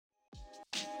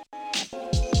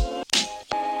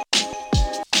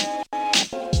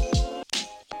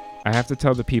I have to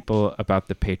tell the people about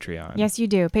the Patreon. Yes, you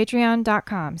do.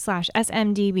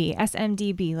 Patreon.com/SMDB.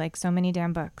 SMDB, like so many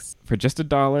damn books. For just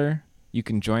 $1, you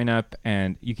can join up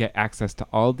and you get access to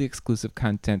all the exclusive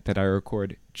content that I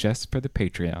record just for the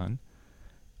Patreon.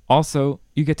 Also,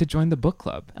 you get to join the book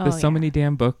club. The So Many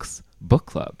Damn Books book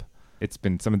club. It's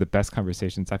been some of the best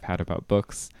conversations I've had about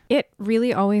books. It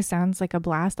really always sounds like a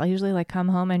blast. I'll usually come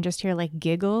home and just hear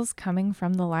giggles coming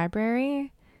from the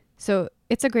library. So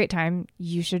it's a great time.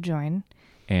 You should join.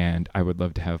 And I would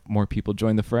love to have more people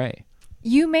join the fray.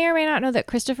 You may or may not know that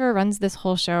Christopher runs this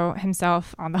whole show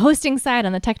himself on the hosting side,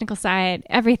 on the technical side,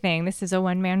 everything. This is a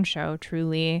one-man show,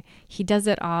 truly. He does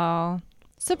it all.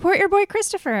 Support your boy,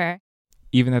 Christopher.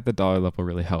 Even at the dollar level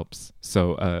really helps.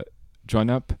 So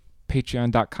join up.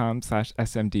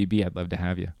 Patreon.com/SMDB. I'd love to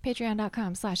have you.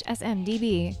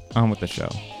 Patreon.com/SMDB. On with the show.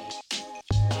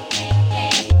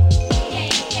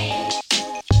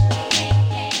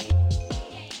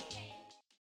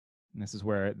 And this is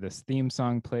where this theme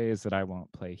song plays that I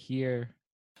won't play here.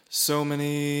 So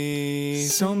many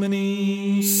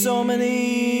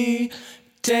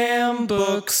damn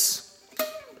books.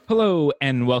 Hello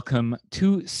and welcome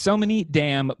to So Many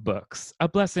Damn Books, a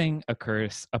blessing, a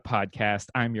curse, a podcast.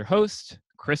 I'm your host,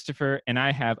 Christopher, and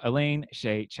I have Elaine,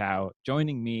 Hsieh, Chou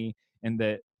joining me in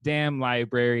the damn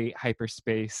library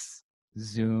hyperspace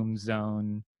Zoom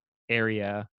zone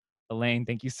area. Elaine,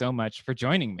 thank you so much for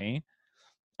joining me.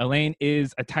 Elaine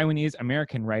is a Taiwanese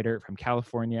American writer from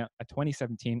California, a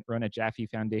 2017 Rona Jaffe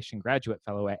Foundation graduate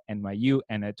fellow at NYU,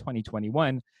 and a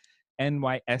 2021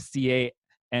 NYSCA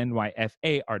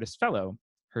NYFA Artist Fellow.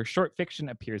 Her short fiction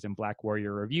appears in Black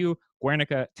Warrior Review,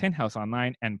 Guernica, Tin House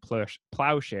Online, and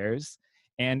Plowshares.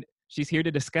 And she's here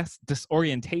to discuss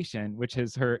Disorientation, which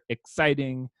is her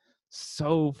exciting,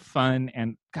 so fun,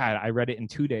 and God, I read it in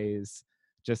 2 days.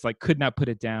 Just could not put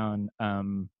it down.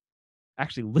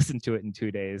 Actually listened to it in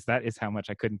 2 days. That is how much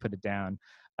I couldn't put it down.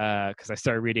 Because I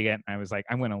started reading it and I was like,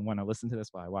 I'm going to want to listen to this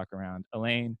while I walk around.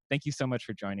 Elaine, thank you so much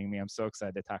for joining me. I'm so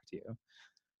excited to talk to you.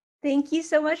 Thank you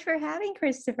so much for having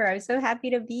Christopher. I'm so happy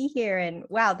to be here. And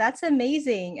wow, that's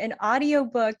amazing. An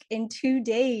audiobook in 2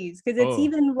 days, because it's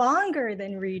even longer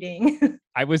than reading.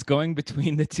 I was going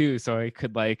between the two, so I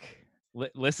could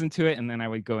listen to it, and then I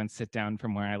would go and sit down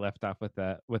from where I left off with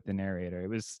the narrator. It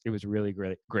was really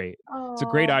great. It's a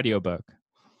great audiobook.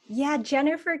 Yeah,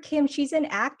 Jennifer Kim, she's an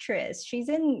actress. She's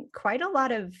in quite a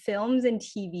lot of films and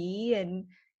TV, and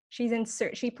she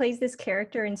plays this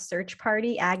character in Search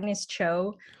Party, Agnes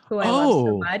Chou, who I love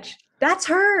so much. That's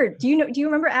her. Do you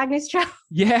remember Agnes Chou?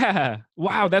 Yeah.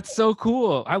 Wow, that's so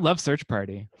cool. I love Search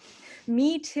Party.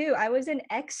 Me too. I was an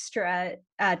extra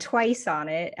twice on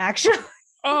it, actually.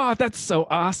 Oh, that's so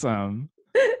awesome.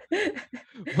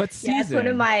 What season? Yeah, it's one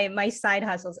of my side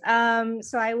hustles.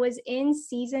 So I was in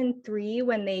season 3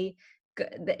 when it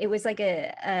was like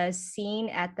a scene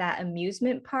at that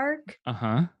amusement park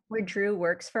where Drew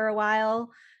works for a while.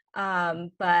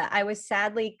 But I was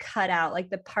sadly cut out.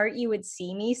 Like the part you would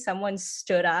see me, someone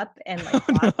stood up and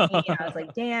watched me. And I was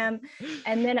like, damn.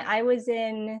 And then I was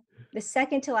in the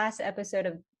second to last episode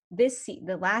of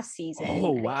the last season.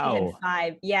 Oh, wow. Season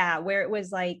 5. Yeah, where it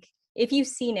was if you've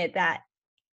seen it, have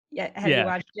you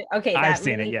watched it? Okay, I've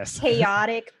seen it, yes.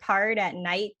 Chaotic part at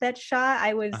night that shot.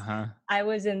 I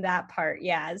was in that part.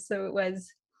 Yeah. So it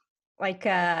was like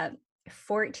a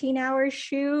 14-hour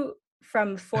shoot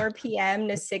from 4 p.m.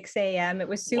 to 6 a.m. It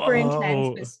was super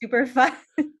intense, but super fun.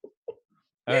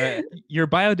 Your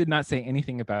bio did not say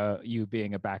anything about you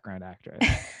being a background actress.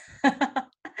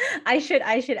 I should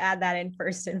add that in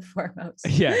first and foremost.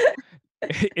 Yeah.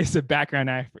 It's a background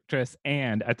actress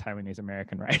and a Taiwanese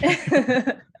American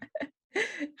writer.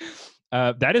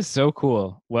 That is so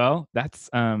cool. Well, that's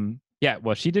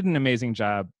well, she did an amazing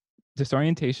job.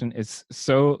 Disorientation is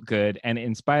so good and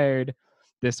inspired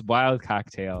this wild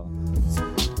cocktail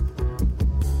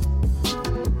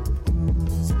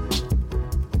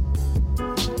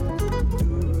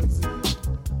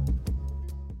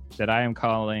that I am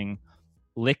calling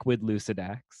Liquid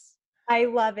Lucidax. I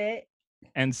love it.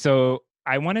 And so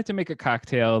I wanted to make a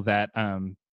cocktail that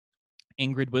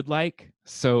Ingrid would like.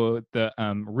 So the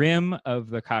rim of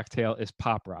the cocktail is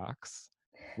Pop Rocks,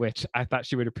 which I thought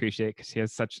she would appreciate because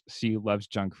she loves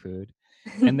junk food.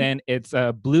 And then it's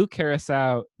a blue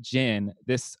curacao gin,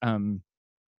 this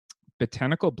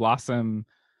botanical blossom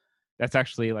that's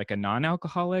actually like a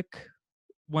non-alcoholic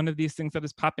one of these things that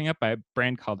is popping up by a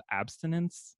brand called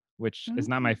Abstinence, which is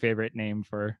not my favorite name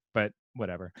but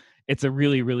whatever. It's a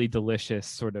really, really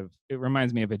delicious it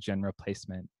reminds me of a gin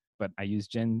replacement, but I use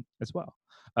gin as well.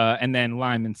 And then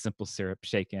lime and simple syrup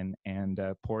shaken and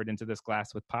poured into this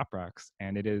glass with Pop Rocks.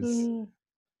 And it is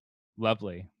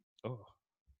lovely. Oh,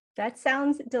 that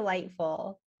sounds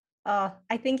delightful. Oh,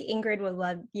 I think Ingrid would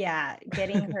love,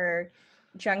 getting her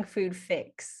junk food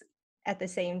fix at the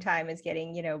same time as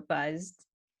getting, buzzed.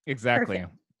 exactly.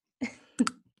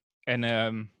 Perfect. And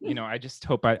I just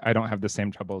hope I don't have the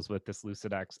same troubles with this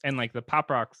Lucidex. And like the Pop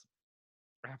Rocks,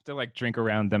 I have to like drink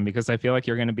around them because I feel like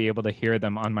you're going to be able to hear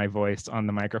them on my voice on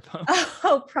the microphone.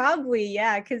 Oh, probably,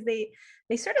 yeah, because they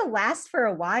sort of last for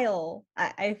a while.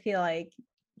 I feel like.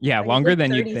 Yeah, Like longer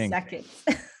than you'd 30 think. seconds.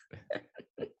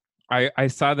 I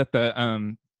saw that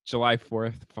the July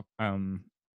 4th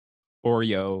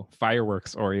Oreo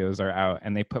fireworks Oreos are out,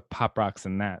 and they put Pop Rocks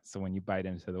in that. So when you bite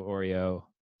into the Oreo,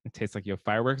 it tastes like you have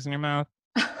fireworks in your mouth.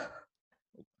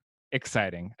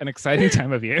 Exciting. An exciting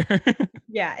time of year.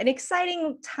 Yeah, an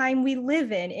exciting time we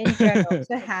live in general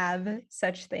to have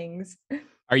such things.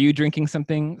 Are you drinking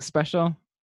something special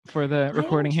for the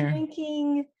recording here? I'm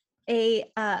drinking a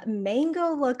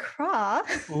mango LaCroix.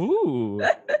 Ooh.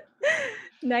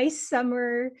 Nice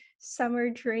summer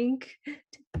drink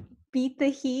to beat the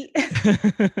heat.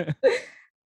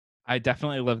 I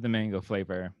definitely love the mango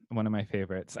flavor. One of my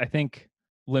favorites. I think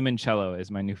limoncello is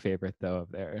my new favorite though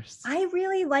of theirs. I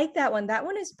really like that one. That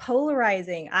one is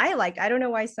polarizing. I don't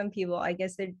know why some people, I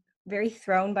guess they're very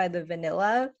thrown by the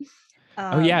vanilla.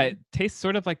 Oh yeah, it tastes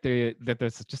sort of like that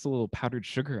there's just a little powdered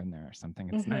sugar in there or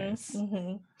something. It's nice.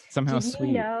 Somehow Did sweet.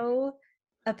 you know,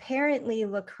 apparently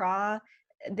LaCroix,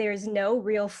 there's no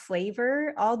real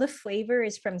flavor. All the flavor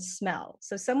is from smell.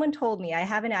 So someone told me, I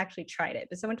haven't actually tried it,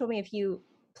 but someone told me if you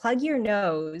plug your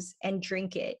nose and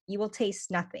drink it, you will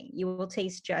taste nothing. You will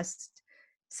taste just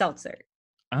seltzer.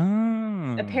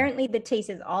 Oh. Apparently the taste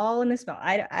is all in the smell.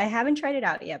 I haven't tried it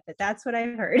out yet, but that's what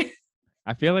I've heard.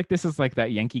 I feel like this is like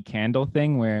that Yankee Candle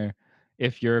thing where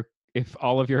if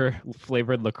all of your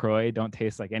flavored LaCroix don't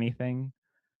taste like anything,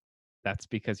 that's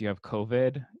because you have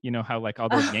COVID. You know how like all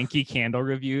those Yankee Candle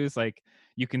reviews, like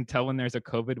you can tell when there's a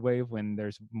COVID wave when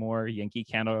there's more Yankee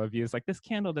Candle reviews. Like this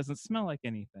candle doesn't smell like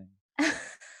anything.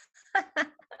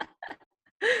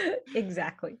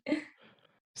 Exactly.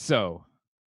 So,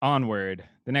 onward.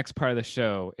 The next part of the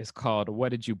show is called What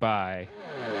Did You Buy?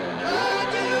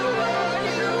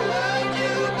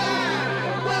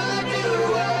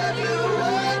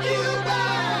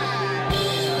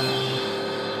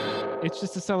 It's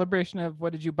just a celebration of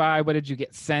what did you buy? What did you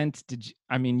get sent?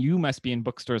 You must be in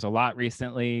bookstores a lot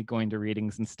recently, going to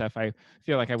readings and stuff. I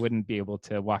feel like I wouldn't be able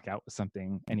to walk out with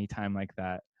something anytime like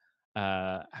that.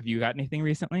 Have you got anything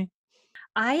recently?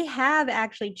 I have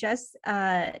actually just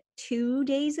 2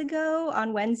 days ago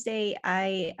on Wednesday,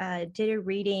 I did a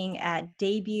reading at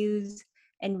Debuts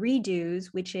and Redos,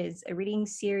 which is a reading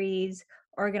series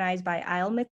organized by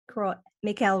Isle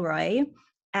McElroy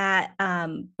at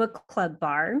Book Club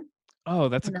Bar. Oh,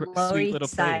 that's a sweet little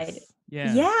place.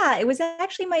 Yeah, it was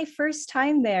actually my first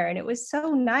time there, and it was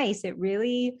so nice. It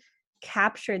really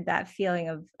captured that feeling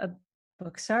of a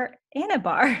bookstore and a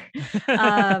bar.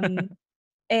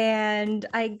 And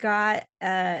I got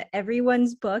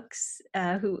everyone's books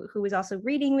who was also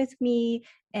reading with me,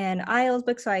 and Isle's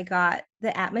book. So I got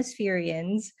The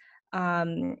Atmospherians,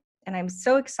 and I'm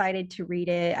so excited to read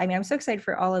it. I mean, I'm so excited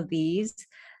for all of these.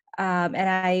 And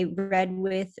I read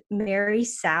with Mary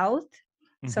South.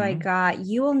 So I got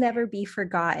You Will Never Be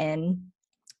Forgotten.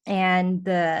 And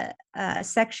the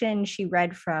section she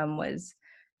read from was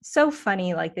so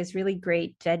funny, like this really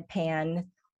great deadpan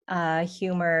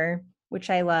humor,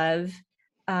 which I love.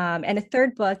 And a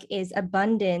third book is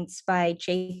Abundance by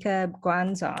Jacob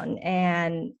Guanzon.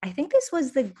 And I think this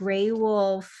was the Grey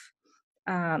Wolf,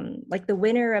 like the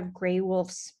winner of Grey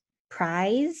Wolf's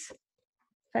prize,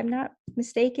 if I'm not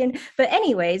mistaken. But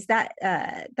anyways, that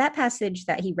passage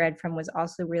that he read from was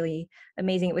also really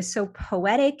amazing. It was so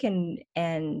poetic and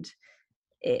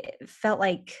it felt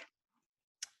like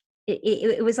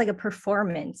it was like a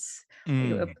performance,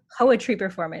 like a poetry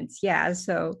performance. Yeah.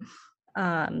 So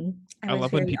I was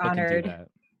love very when people honored. can do that.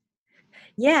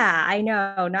 Yeah, I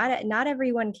know. Not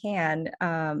everyone can.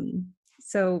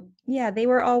 So yeah, they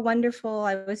were all wonderful.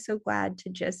 I was so glad to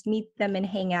just meet them and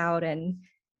hang out and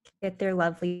get their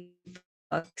lovely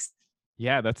books.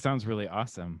 Yeah, that sounds really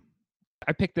awesome.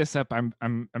 I picked this up.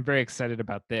 I'm very excited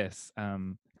about this.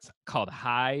 It's called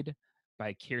Hide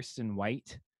by Kirsten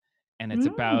White, and it's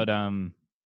about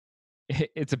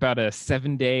it's about a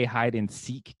 7-day hide and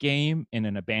seek game in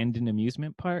an abandoned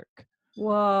amusement park.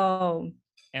 Whoa.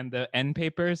 And the end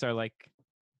papers are like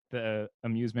the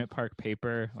amusement park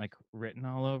paper, like written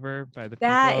all over by the people.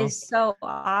 That is so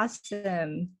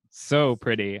awesome. So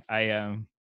pretty.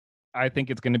 I think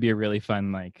it's going to be a really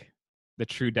fun, like the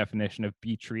true definition of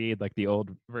beach read, like the old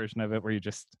version of it where you're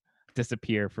just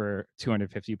disappear for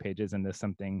 250 pages into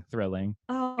something thrilling.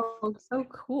 Oh, so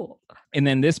cool. And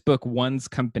then this book, One's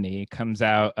Company, comes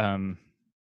out,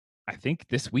 I think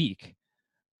this week,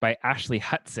 by Ashley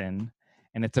Hudson.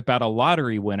 And it's about a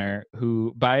lottery winner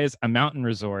who buys a mountain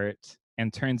resort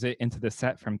and turns it into the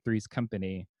set from Three's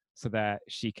Company so that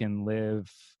she can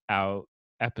live out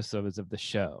episodes of the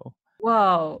show.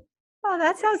 Whoa. Oh,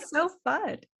 that sounds so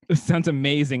fun. It sounds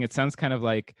amazing. It sounds kind of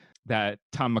like that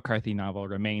Tom McCarthy novel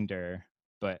Remainder,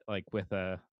 but like with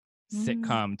a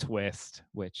sitcom twist,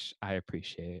 which I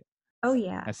appreciate. Oh,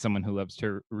 yeah. As someone who loves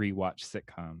to rewatch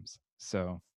sitcoms.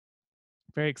 So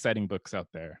very exciting books out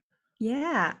there.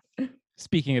 Yeah.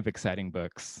 Speaking of exciting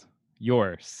books,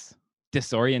 yours,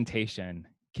 Disorientation.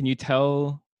 Can you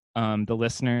tell the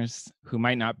listeners who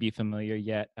might not be familiar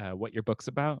yet what your book's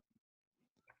about?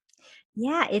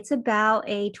 Yeah, it's about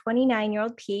a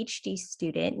 29-year-old PhD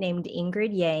student named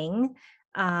Ingrid Yang.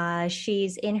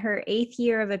 She's in her 8th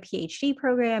year of a PhD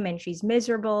program and she's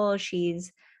miserable.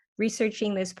 She's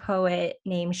researching this poet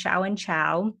named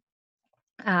Chou,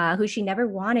 who she never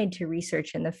wanted to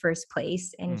research in the first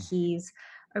place. And he's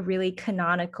a really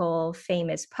canonical,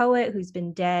 famous poet who's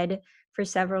been dead for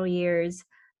several years.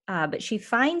 But she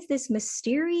finds this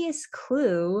mysterious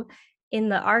clue in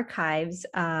the archives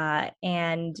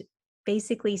and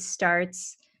basically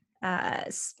starts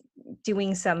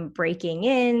doing some breaking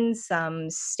in, some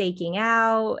staking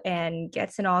out, and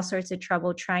gets in all sorts of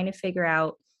trouble trying to figure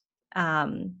out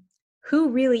who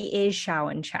really is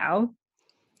Chou.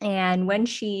 And when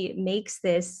she makes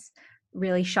this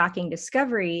really shocking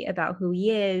discovery about who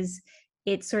he is,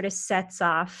 it sort of sets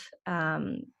off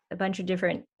a bunch of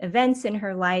different events in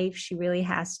her life. She really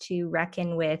has to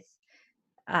reckon with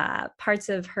parts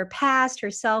of her past,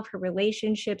 herself, her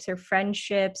relationships, her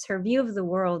friendships, her view of the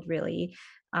world, really,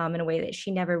 in a way that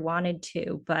she never wanted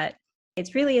to. But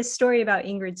it's really a story about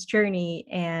Ingrid's journey,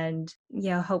 and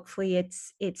hopefully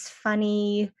it's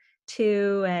funny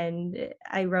too. And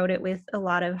I wrote it with a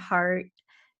lot of heart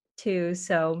too.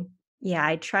 So yeah,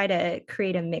 I try to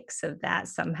create a mix of that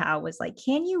somehow. Was like,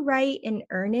 can you write an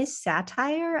earnest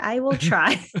satire? I will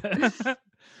try.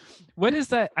 What is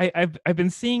that? I've been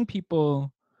seeing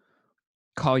people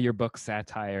call your book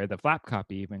satire. The flap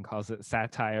copy even calls it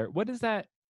satire. What does that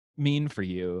mean for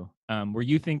you? Were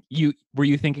you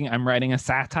thinking I'm writing a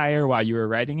satire while you were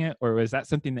writing it, or was that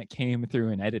something that came through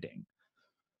in editing?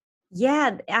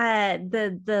 Yeah,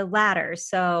 the latter.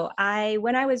 So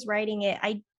when I was writing it,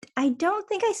 I don't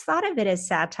think I thought of it as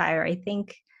satire. I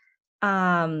think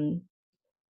I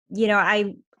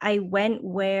went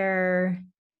where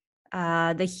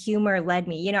the humor led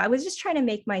me. I was just trying to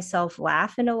make myself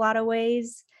laugh in a lot of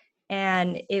ways.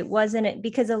 And it wasn't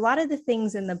because a lot of the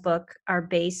things in the book are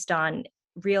based on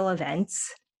real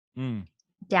events,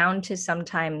 down to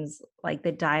sometimes like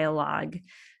the dialogue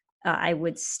I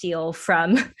would steal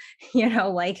from,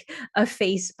 like a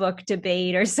Facebook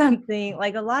debate or something.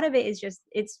 Like a lot of it is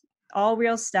it's all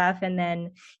real stuff. And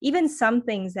then even some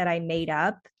things that I made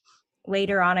up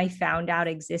later on, I found out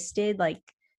existed, like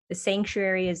the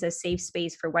sanctuary is a safe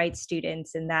space for white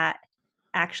students, and that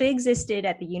actually existed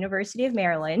at the University of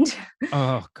Maryland.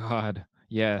 Oh God,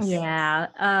 yes. Yeah.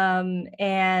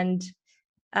 And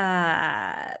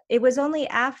it was only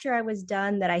after I was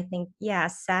done that I think, yeah,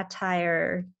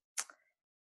 satire,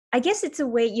 I guess it's a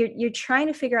way you're trying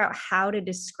to figure out how to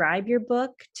describe your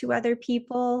book to other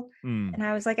people. And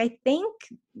I was like, I think,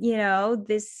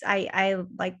 this, I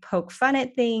like poke fun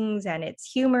at things and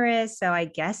it's humorous. So I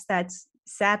guess that's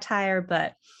satire,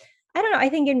 but I don't know. I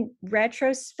think in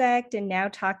retrospect and now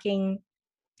talking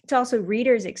to also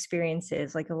readers'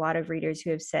 experiences, like a lot of readers who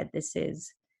have said this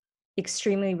is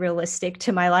extremely realistic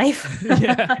to my life.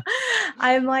 Yeah.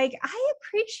 I'm like, I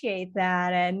appreciate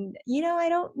that. And, I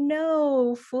don't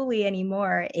know fully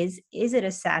anymore. Is it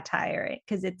a satire?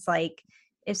 Because it's like,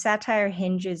 if satire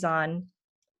hinges on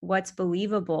what's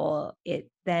believable,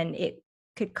 then it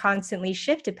could constantly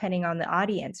shift depending on the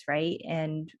audience, right?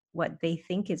 And what they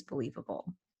think is believable.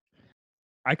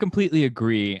 I completely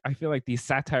agree. I feel like these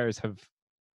satires have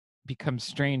become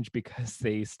strange because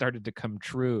they started to come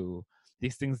true.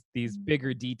 These things, these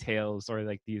bigger details, or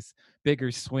like these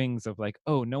bigger swings of like,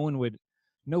 oh,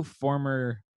 no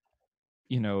former,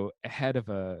 head of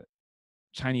a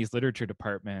Chinese literature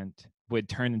department would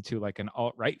turn into like an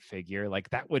alt-right figure.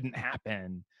 Like that wouldn't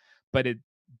happen. But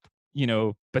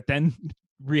but then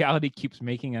reality keeps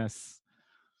making us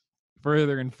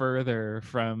further and further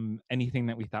from anything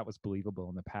that we thought was believable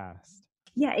in the past.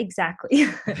 Yeah, exactly.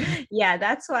 Yeah,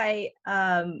 that's why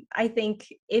I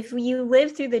think if you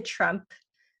live through the Trump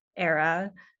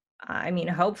era, I mean,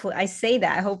 hopefully, I say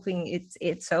that hoping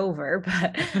it's over,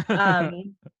 but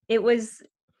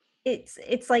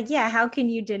it's like, yeah, how can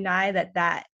you deny that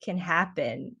that can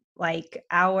happen? Like,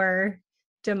 our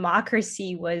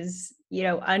democracy was,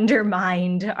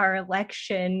 undermined, our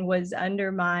election was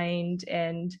undermined,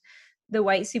 and the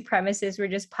white supremacists were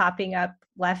just popping up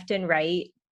left and right,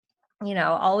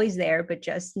 always there, but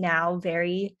just now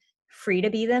very free to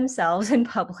be themselves in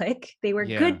public. They were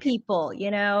good people,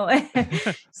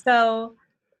 So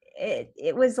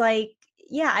it was like,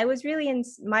 yeah, I was really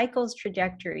Michael's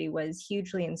trajectory was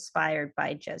hugely inspired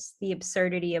by just the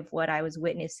absurdity of what I was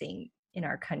witnessing in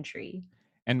our country.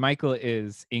 And Michael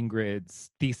is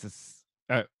Ingrid's thesis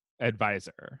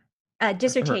advisor.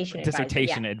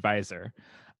 Dissertation advisor.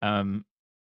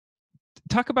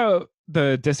 Talk about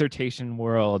the dissertation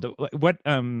world.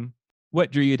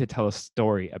 What drew you to tell a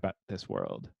story about this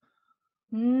world?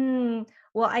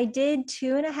 Well, I did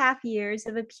 2.5 years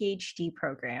of a PhD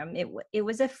program. It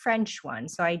was a French one,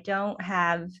 so I don't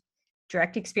have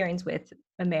direct experience with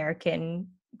American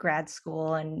grad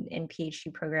school and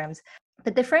PhD programs.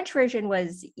 But the French version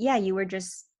was, you were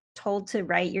just told to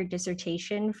write your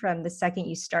dissertation from the second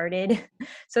you started.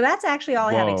 So that's actually all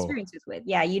I have experiences with.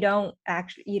 Yeah, you don't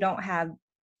have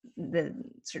the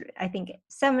sort of, I think,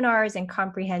 seminars and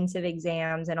comprehensive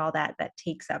exams and all that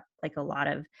takes up like a lot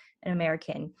of an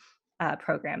American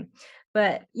program.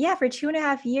 But yeah, for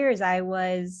 2.5 years, I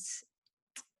was,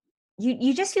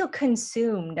 you just feel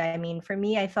consumed. I mean, for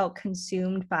me, I felt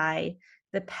consumed by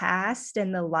the past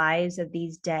and the lives of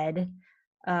these dead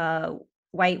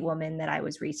white women that I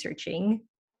was researching.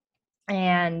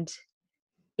 And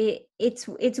it's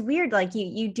weird. Like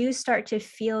you do start to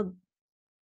feel,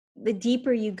 the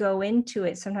deeper you go into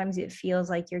it, sometimes it feels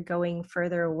like you're going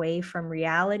further away from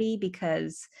reality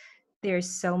because there's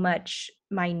so much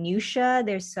minutia.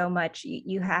 There's so much,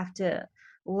 you have to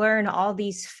learn all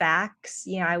these facts.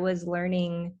 I was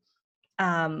learning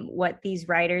what these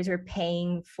writers are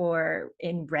paying for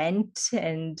in rent,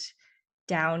 and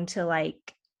down to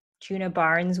like Juna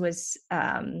Barnes was,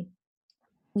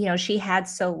 she had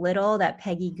so little that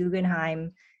Peggy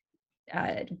Guggenheim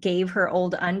gave her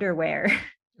old underwear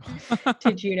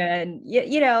to Juna. And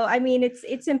I mean,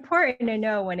 it's important to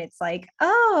know when it's like,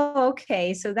 oh,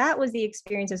 okay, so that was the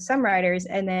experience of some writers,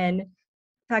 and then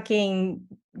fucking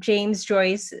James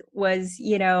Joyce was,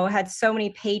 had so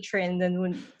many patrons and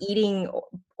when eating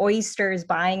oysters,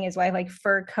 buying his wife like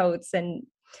fur coats, and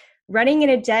running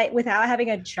into debt without having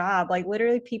a job. Like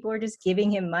literally people were just giving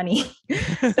him money.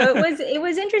 So it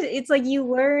was interesting. It's like you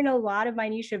learn a lot of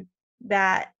minutia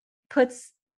that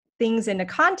puts things into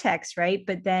context, right?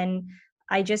 But then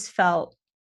I just felt,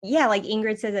 like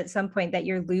Ingrid says at some point, that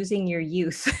you're losing your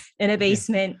youth in a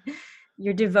basement.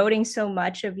 You're devoting so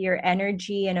much of your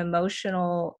energy and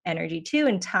emotional energy too,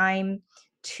 and time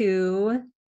to,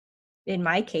 in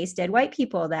my case, dead white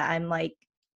people, that I'm like,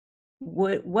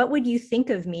 what would you think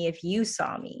of me if you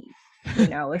saw me?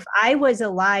 If I was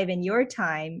alive in your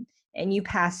time and you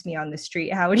passed me on the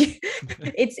street, how would you?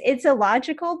 It's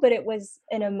illogical, but it was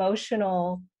an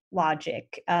emotional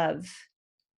logic of,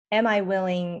 am I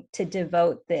willing to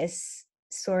devote this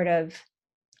sort of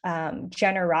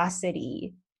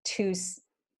generosity to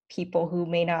people who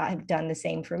may not have done the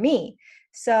same for me?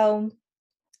 So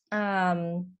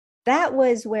that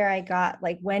was where I got,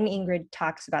 like, when Ingrid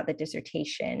talks about the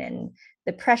dissertation and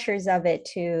the pressures of it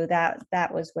too,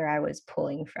 that was where I was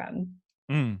pulling from.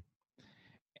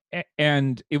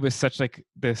 And it was such like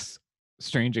this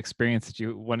strange experience that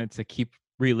you wanted to keep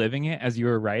reliving it as you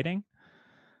were writing?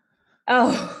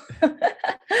 Oh,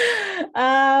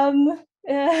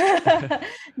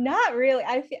 not really.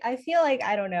 I feel like,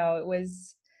 I don't know, it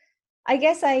was, I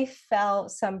guess I felt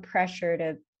some pressure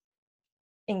to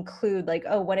include, like,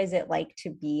 oh, what is it like to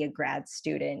be a grad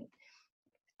student?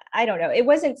 I don't know. It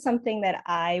wasn't something that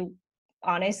I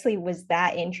honestly was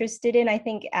that interested in. I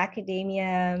think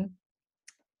academia,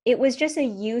 it was just a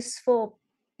useful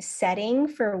setting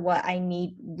for what I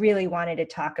really wanted to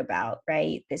talk about,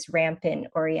 right? This rampant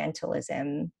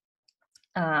Orientalism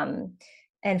and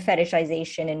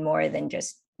fetishization in more than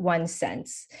just one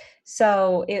sense.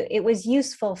 So it was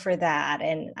useful for that.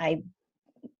 And I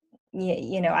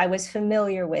was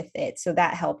familiar with it, so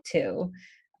that helped too.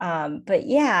 But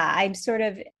yeah, I'm sort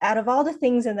of, out of all the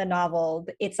things in the novel,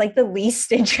 it's like the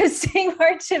least interesting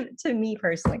part to me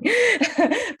personally.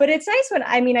 But it's nice when,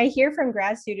 I hear from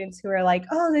grad students who are like,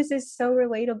 oh, this is so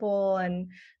relatable. And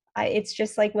it's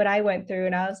just like what I went through.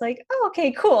 And I was like, oh,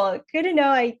 okay, cool. Good to know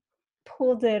I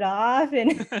pulled it off.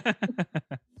 And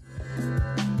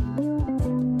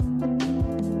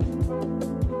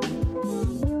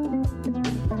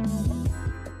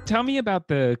tell me about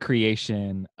the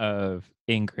creation of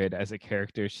Ingrid as a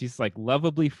character. She's like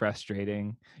lovably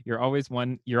frustrating. You're always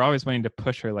wanting to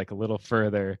push her like a little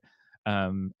further.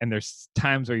 And there's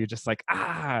times where you're just like,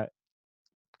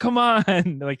 come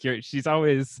on. Like she's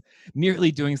always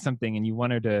nearly doing something and you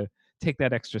want her to take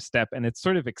that extra step. And it's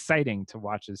sort of exciting to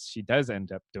watch as she does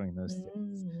end up doing those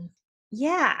things.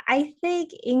 Yeah, I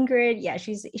think Ingrid,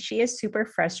 she is super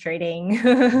frustrating.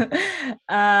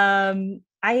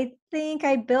 I think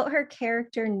I built her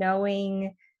character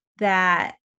knowing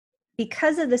that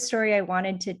because of the story I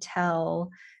wanted to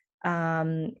tell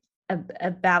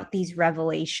about these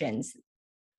revelations,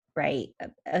 right?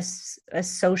 A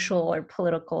social or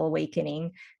political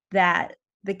awakening, that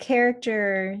the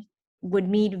character would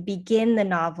need to begin the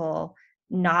novel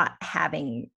not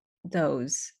having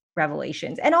those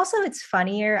revelations. And also it's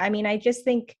funnier. I mean, I just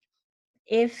think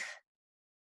if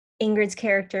Ingrid's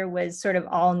character was sort of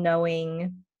all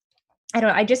knowing, I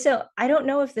don't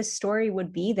know if the story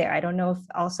would be there. I don't know if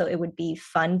also it would be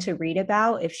fun to read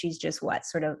about if she's just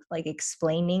sort of like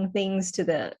explaining things to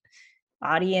the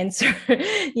audience, or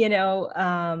saying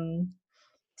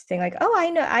like, oh,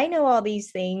 I know all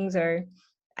these things. Or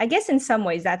I guess in some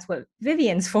ways that's what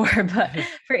Vivian's for. But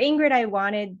for Ingrid, I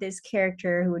wanted this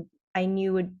character who I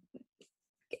knew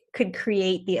could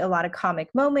create a lot of comic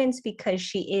moments because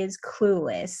she is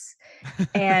clueless.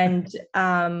 And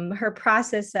her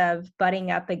process of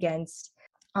butting up against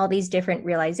all these different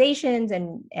realizations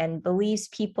and beliefs,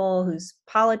 people whose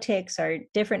politics are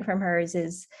different from hers,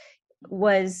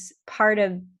 was part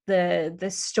of the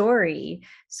story.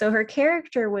 So her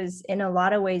character was in a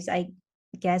lot of ways, I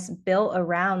guess, built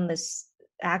around this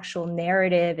actual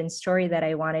narrative and story that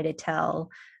I wanted to tell.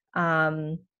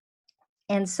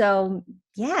 And so,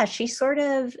 yeah, she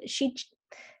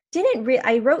didn't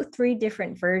I wrote 3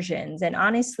 different versions, and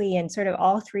honestly, in sort of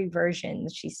all 3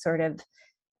 versions, she sort of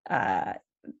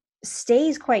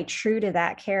stays quite true to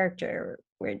that character.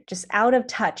 We're just out of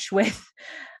touch with,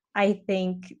 I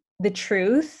think, the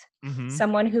truth.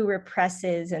 Someone who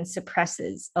represses and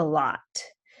suppresses a lot.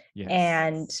 Yes.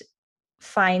 And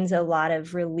finds a lot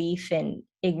of relief in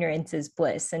ignorance is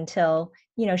bliss until,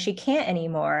 she can't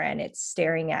anymore and it's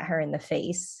staring at her in the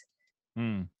face.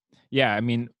 Yeah, I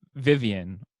mean,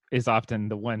 Vivian is often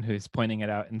the one who's pointing it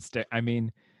out. I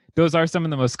mean, those are some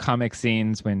of the most comic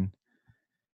scenes when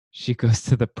she goes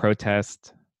to the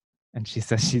protest and she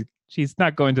says she's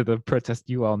not going to the protest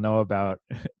you all know about.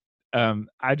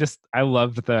 I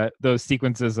loved those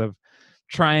sequences of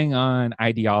trying on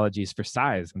ideologies for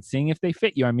size and seeing if they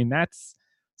fit you. I mean, that's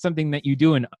something that you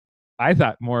do in, I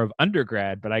thought, more of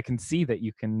undergrad, but I can see that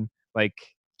you can like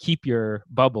keep your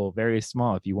bubble very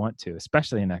small if you want to,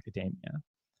 especially in academia.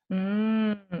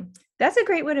 That's a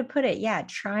great way to put it. Yeah,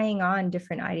 trying on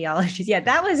different ideologies. Yeah,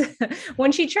 that was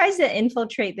when she tries to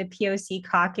infiltrate the POC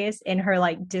caucus in her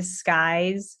like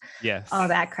disguise. Yes. Oh,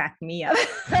 that cracked me up.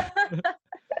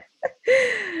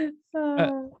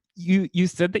 You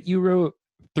said that you wrote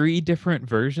 3 different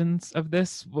versions of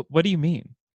this. What do you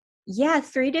mean? Yeah,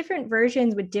 3 different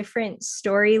versions with different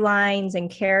storylines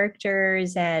and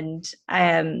characters, and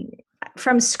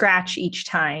from scratch each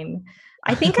time.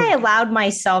 I think I allowed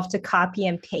myself to copy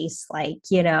and paste like,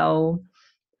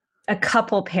 a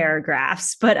couple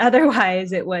paragraphs, but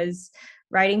otherwise it was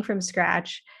writing from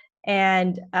scratch.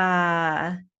 And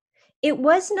it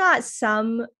was not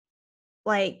some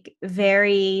like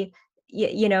very,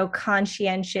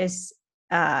 conscientious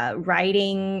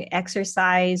writing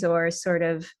exercise or sort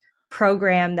of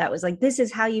program that was like, this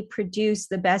is how you produce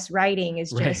the best writing,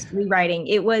 is just rewriting.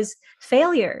 It was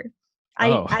failure.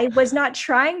 I was not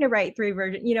trying to write 3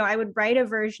 versions. I would write a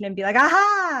version and be like,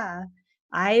 aha,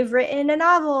 I've written a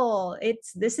novel.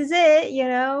 This is it,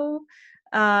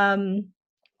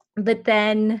 but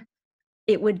then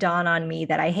it would dawn on me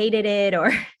that I hated it,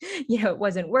 or, it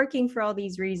wasn't working for all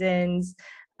these reasons.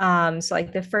 So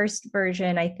like the first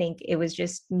version, I think it was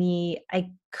just me.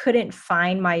 I couldn't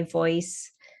find my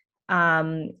voice.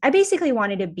 I basically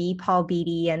wanted to be Paul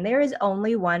Beatty, and there is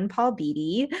only one Paul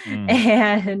Beatty.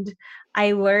 And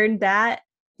I learned that,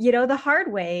 the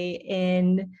hard way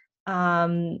in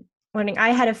learning I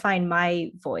had to find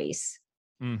my voice.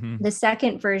 The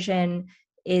second version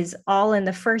is all in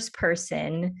the first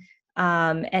person.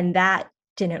 And that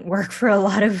didn't work for a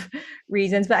lot of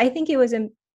reasons, but I think it was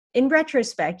in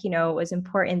retrospect, it was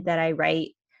important that I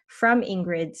write from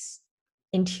Ingrid's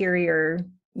interior,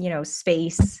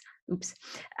 space. Oops.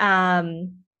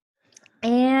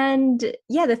 And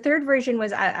yeah, the third version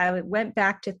was I went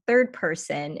back to third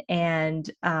person and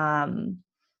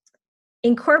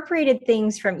incorporated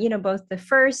things from, both the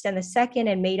first and the second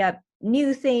and made up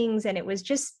new things. And it was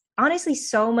just honestly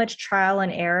so much trial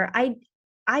and error.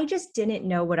 I just didn't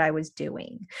know what I was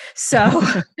doing. So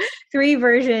 3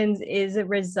 versions is a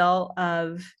result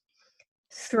of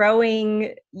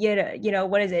throwing,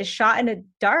 what is it, shot in the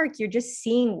dark. You're just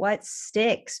seeing what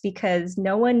sticks because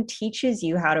no one teaches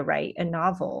you how to write a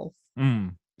novel.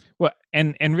 Well,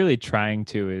 and really trying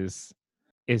to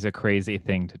is a crazy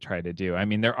thing to try to do. I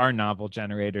mean, there are novel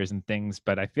generators and things,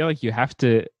 but I feel like you have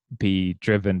to be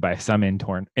driven by some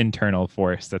internal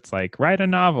force that's like, write a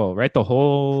novel, write the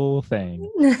whole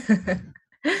thing.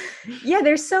 Yeah,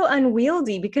 they're so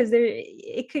unwieldy because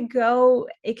it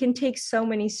can take so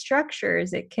many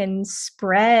structures. It can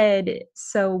spread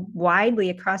so widely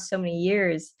across so many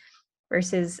years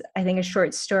versus I think a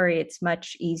short story, it's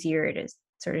much easier to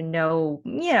sort of know,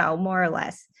 more or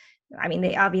less. I mean,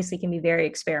 they obviously can be very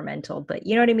experimental, but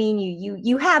you know what I mean?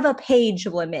 You have a page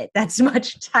limit that's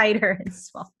much tighter and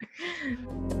smaller.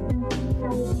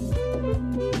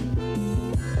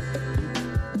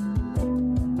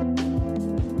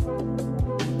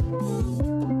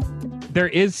 There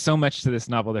is so much to this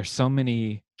novel. There's so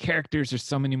many characters, there's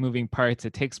so many moving parts.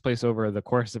 It takes place over the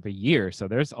course of a year. So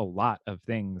there's a lot of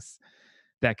things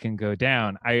that can go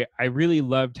down. I really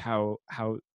loved how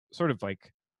sort of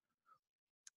like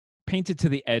painted to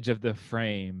the edge of the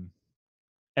frame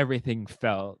everything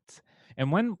felt.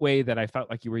 And one way that I felt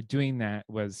like you were doing that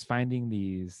was finding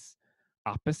these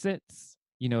opposites,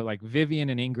 like Vivian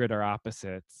and Ingrid are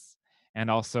opposites.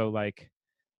 And also like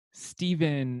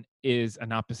Stephen is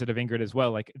an opposite of Ingrid as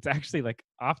well. Like it's actually like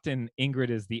often Ingrid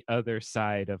is the other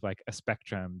side of like a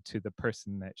spectrum to the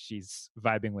person that she's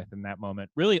vibing with in that moment.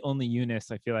 Really only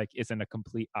Eunice, I feel like, isn't a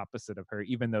complete opposite of her,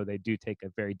 even though they do take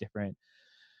a very different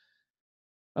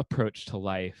approach to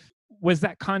life. Was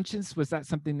that conscious? Was that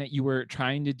something that you were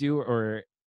trying to do, or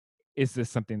is this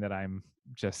something that I'm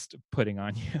just putting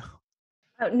on you?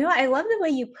 Oh, no, I love the way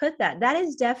you put that. That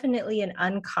is definitely an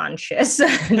unconscious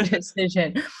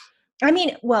decision. I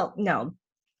mean, well, no,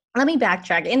 let me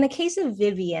backtrack. In the case of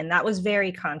Vivian, that was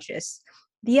very conscious.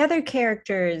 The other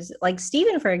characters, like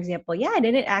Stephen, for example, yeah, I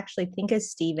didn't actually think of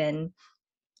Stephen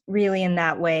really in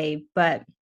that way, but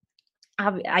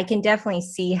I can definitely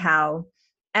see how,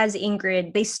 as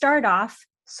Ingrid, they start off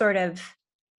sort of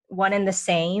one and the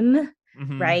same,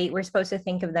 right? We're supposed to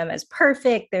think of them as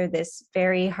perfect. They're this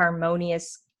very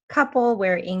harmonious couple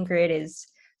where Ingrid is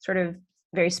sort of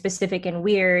very specific and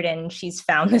weird, and she's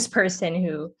found this person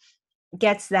who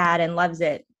gets that and loves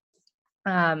it.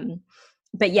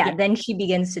 But yeah, then she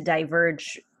begins to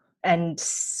diverge and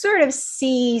sort of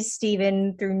see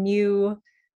Stephen through new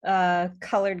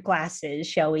colored glasses,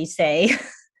 shall we say.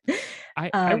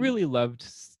 I really loved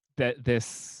that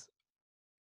this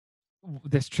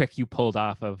trick you pulled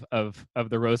off of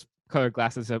the rose colored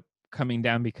glasses coming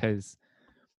down, because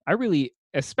I really,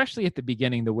 especially at the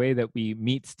beginning, the way that we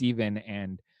meet Stephen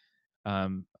and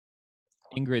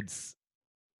Ingrid's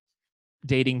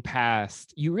dating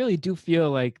past, you really do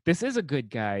feel like this is a good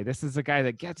guy. This is a guy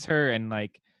that gets her and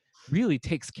like really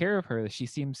takes care of her.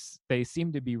 They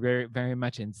seem to be very, very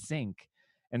much in sync.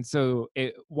 And so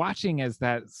watching as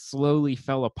that slowly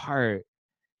fell apart,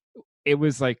 it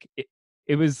was like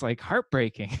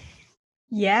heartbreaking.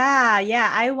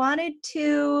 Yeah. I wanted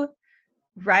to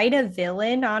write a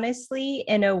villain, honestly,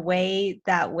 in a way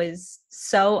that was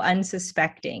so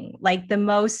unsuspecting, like the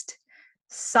most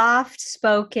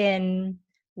soft-spoken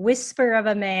whisper of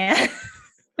a man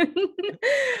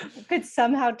could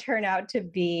somehow turn out to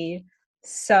be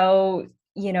so,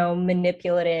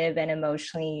 manipulative and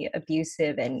emotionally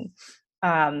abusive. And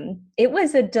it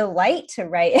was a delight to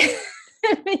write,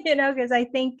 because I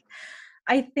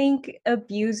think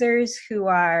abusers who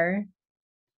are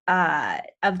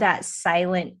of that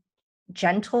silent,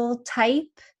 gentle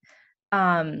type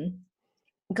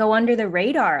go under the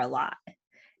radar a lot.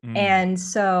 And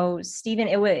so Stephen,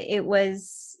 it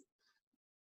was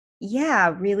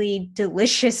really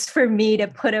delicious for me to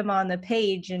put him on the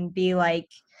page and be like,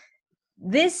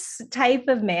 this type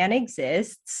of man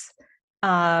exists.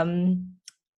 And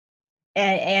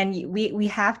we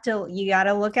have to, you got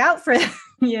to look out for them,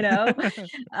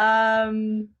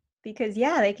 because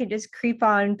they could just creep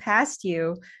on past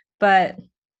you. But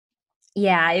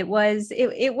yeah, it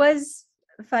was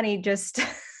funny. Just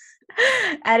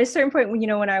at a certain point,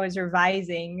 when I was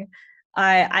revising,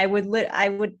 I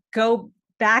would go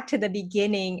back to the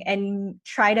beginning and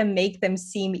try to make them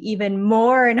seem even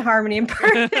more in harmony and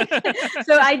perfect.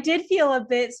 So I did feel a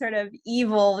bit sort of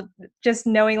evil, just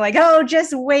knowing like, oh,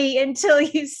 just wait until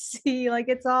you see, like,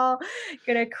 it's all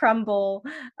gonna crumble.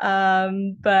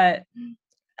 But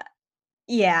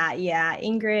yeah,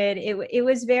 Ingrid, it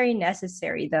was very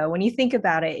necessary though. When you think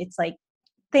about it, it's like,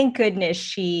 thank goodness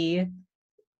she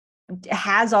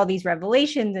has all these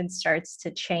revelations and starts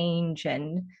to change,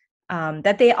 and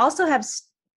that they also have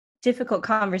difficult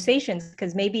conversations,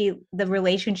 because maybe the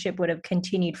relationship would have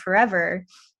continued forever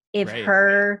if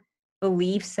her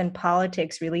beliefs and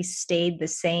politics really stayed the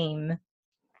same.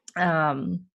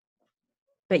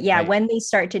 But yeah, when they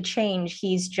start to change,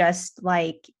 he's just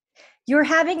like, you're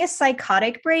having a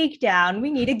psychotic breakdown.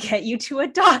 We need to get you to a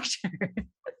doctor.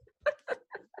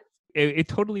 It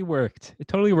totally worked. It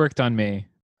totally worked on me.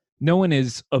 No one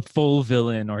is a full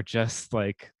villain or just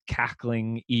like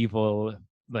cackling evil,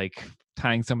 like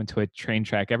tying someone to a train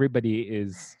track. Everybody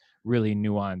is really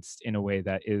nuanced in a way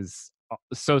that is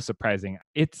so surprising.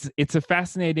 It's a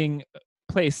fascinating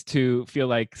place to feel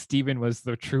like Stephen was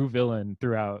the true villain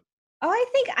throughout. Oh, I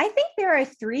think there are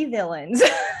 3 villains.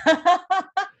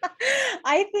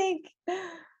 I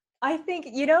think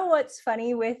you know what's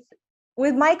funny with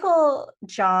Michael,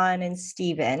 John, and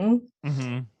Stephen.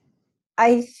 Mm-hmm.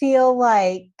 I feel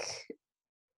like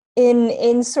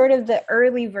in sort of the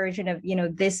early version of,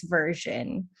 this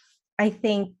version, I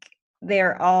think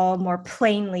they're all more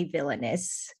plainly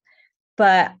villainous.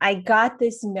 But I got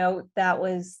this note that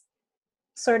was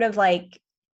sort of like,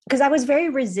 because I was very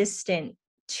resistant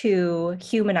to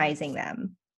humanizing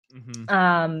them.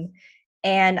 Mm-hmm.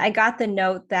 And I got the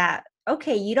note that,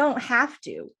 okay, you don't have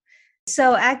to.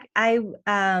 So I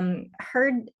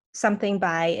heard something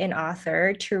by an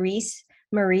author, Therese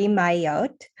Marie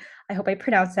Mayotte, I hope I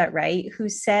pronounced that right, who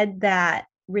said that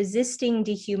resisting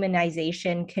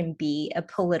dehumanization can be a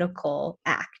political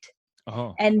act.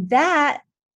 Oh. And that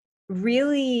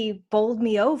really bowled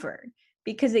me over,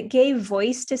 because it gave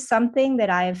voice to something that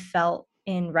I have felt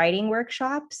in writing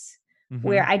workshops, mm-hmm.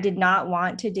 where I did not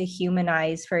want to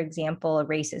dehumanize, for example, a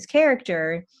racist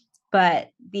character,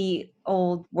 but the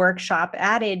old workshop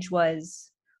adage was,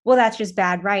 well, that's just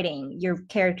bad writing. Your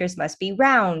characters must be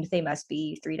round. They must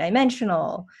be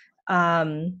 3-dimensional.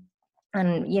 And,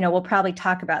 we'll probably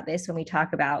talk about this when we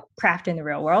talk about craft in the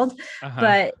real world. Uh-huh.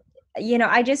 But,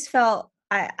 I just felt,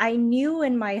 I knew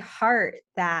in my heart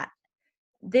that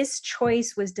this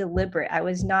choice was deliberate. I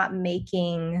was not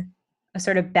making a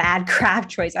sort of bad craft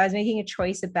choice. I was making a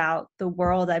choice about the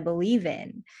world I believe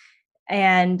in.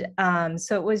 And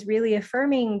so it was really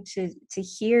affirming to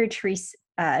hear Therese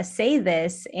say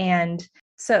this. And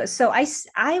so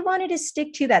I wanted to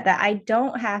stick to that I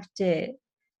don't have to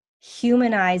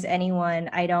humanize anyone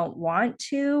I don't want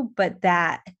to, but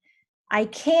that I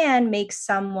can make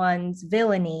someone's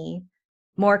villainy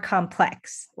more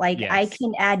complex. Like, yes. I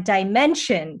can add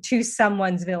dimension to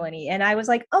someone's villainy. And I was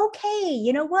like, okay,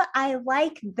 you know what? I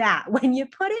like that. When you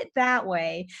put it that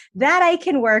way, that I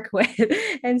can work with.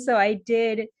 And so I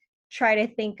did try to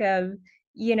think of,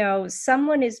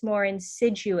 someone is more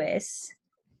insidious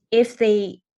if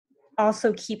they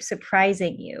also keep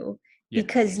surprising you, yes.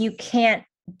 because you can't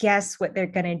guess what they're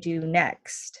going to do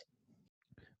next.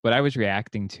 What I was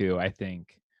reacting to, I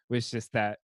think, was just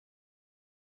that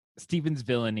Stephen's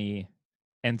villainy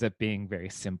ends up being very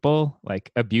simple.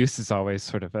 Like, abuse is always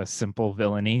sort of a simple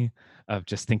villainy of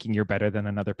just thinking you're better than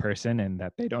another person and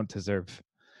that they don't deserve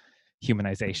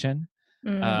humanization.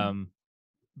 Mm.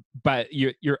 But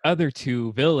your other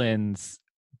 2 villains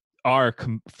are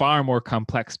far more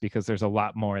complex, because there's a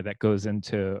lot more that goes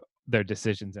into their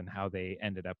decisions and how they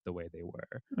ended up the way they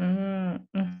were.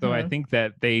 Mm-hmm. So I think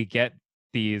that they get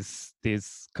these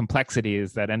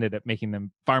complexities that ended up making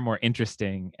them far more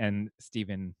interesting, and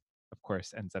Stephen, of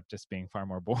course, ends up just being far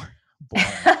more boring.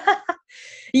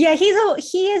 Yeah, he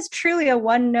is truly a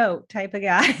one-note type of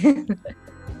guy.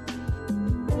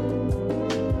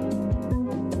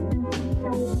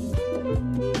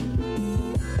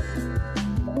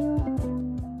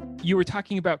 You were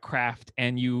talking about craft,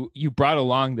 and you brought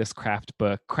along this craft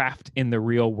book, Craft in the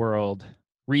Real World: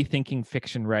 Rethinking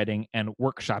Fiction Writing and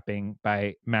Workshopping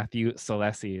by Matthew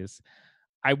Salesses.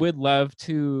 I would love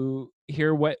to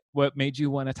hear what made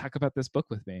you want to talk about this book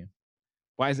with me.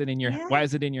 Why is it in your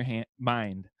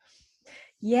mind?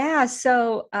 Yeah,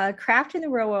 so Craft in the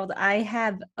Real World, I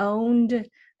have owned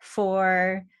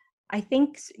for, I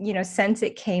think, since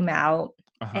it came out,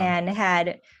 uh-huh. and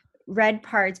had read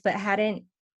parts, but hadn't,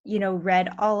 read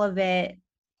all of it.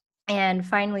 And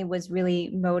finally was really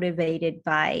motivated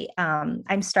by,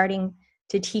 I'm starting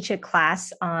to teach a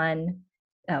class on,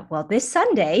 this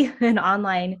Sunday, an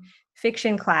online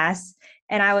fiction class.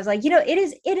 And I was like,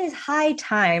 it is high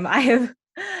time. I have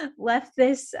left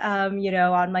this,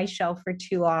 on my shelf for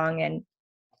too long. And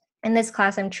in this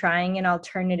class, I'm trying an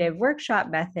alternative workshop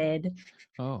method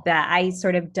that I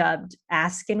sort of dubbed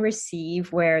Ask and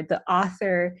Receive, where the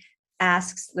author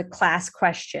asks the class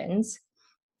questions.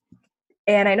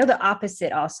 And I know the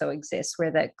opposite also exists,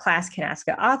 where the class can ask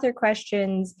the author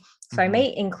questions. So I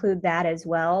may include that as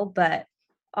well, but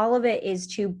all of it is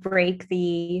to break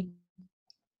the,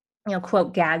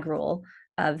 quote, gag rule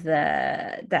of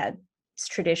that's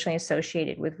traditionally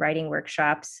associated with writing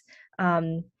workshops.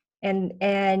 And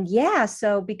yeah,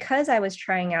 so because I was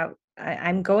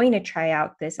I'm going to try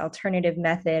out this alternative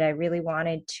method. I really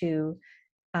wanted to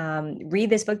read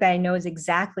this book that I know is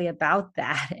exactly about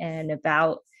that, and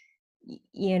about,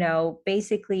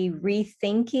 basically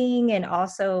rethinking and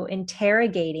also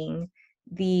interrogating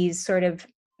these sort of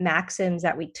maxims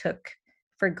that we took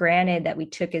for granted, that we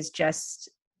took as just,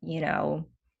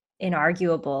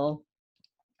 inarguable.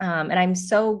 And I'm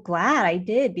so glad I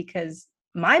did, because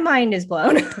my mind is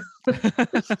blown.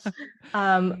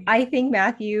 I think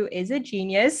Matthew is a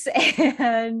genius.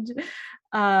 And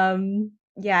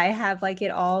yeah, I have like it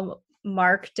all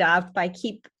marked up. I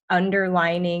keep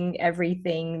underlining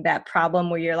everything, that problem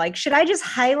where you're like, should I just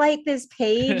highlight this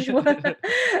page?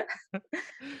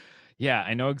 Yeah,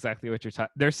 I know exactly what you're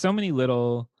talking. There's so many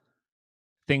little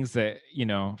things that,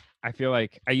 I feel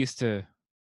like I used to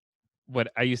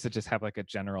just have like a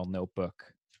general notebook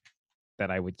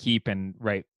that I would keep and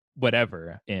write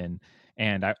whatever in.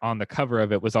 And on the cover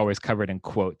of it was always covered in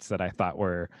quotes that I thought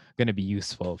were going to be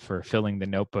useful for filling the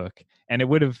notebook. And it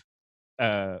would have,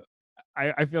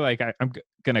 I feel like I'm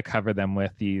going to cover them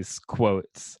with these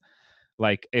quotes.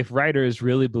 Like, if writers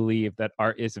really believe that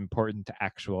art is important to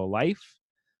actual life,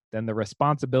 then the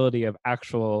responsibility of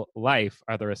actual life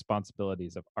are the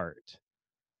responsibilities of art.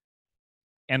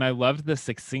 And I loved the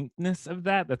succinctness of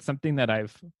that. That's something that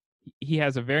he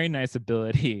has a very nice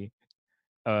ability.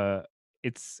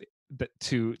 It's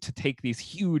to take these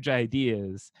huge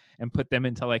ideas and put them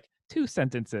into like 2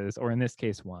 sentences, or in this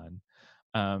case 1,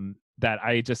 that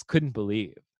I just couldn't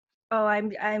believe. Oh,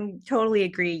 I'm totally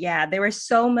agree. Yeah, there were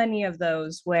so many of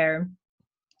those where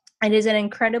it is an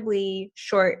incredibly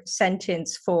short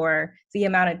sentence for the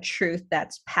amount of truth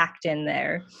that's packed in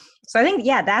there. So I think,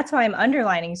 yeah, that's why I'm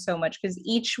underlining so much, because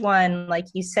each one, like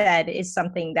you said, is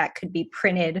something that could be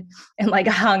printed and like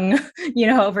hung,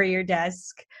 over your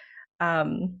desk.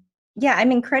 Yeah,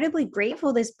 I'm incredibly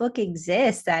grateful this book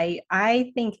exists.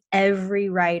 I think every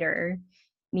writer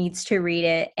needs to read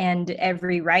it, and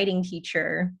every writing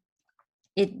teacher.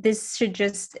 This should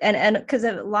just, and because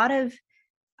a lot of,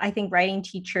 I think, writing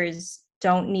teachers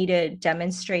don't need to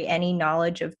demonstrate any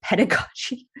knowledge of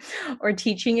pedagogy or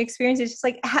teaching experience. It's just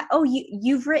like, oh,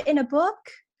 you've written a book?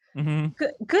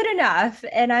 Good enough.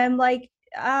 And I'm like,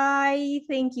 I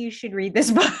think you should read this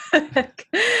book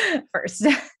first.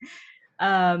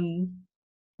 Right,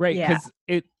 because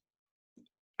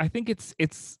I think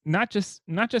it's not just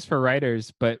for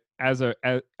writers, but I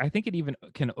think it even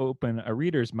can open a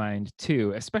reader's mind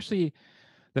too, especially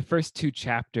the first 2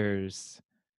 chapters.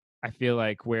 I feel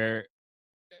like where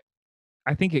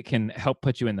I think it can help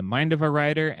put you in the mind of a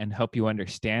writer and help you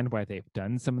understand why they've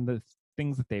done some of the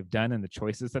things that they've done and the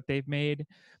choices that they've made.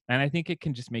 And I think it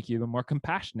can just make you a more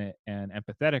compassionate and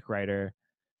empathetic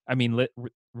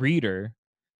reader,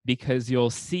 because you'll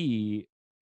see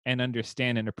and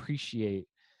understand and appreciate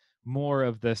more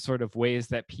of the sort of ways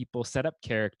that people set up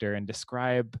character and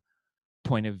describe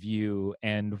point of view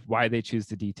and why they choose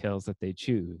the details that they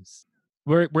choose.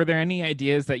 Were there any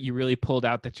ideas that you really pulled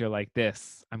out that you're like,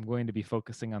 I'm going to be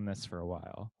focusing on this for a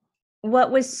while? What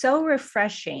was so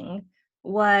refreshing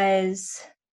was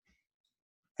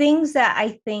things that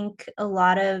I think a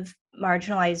lot of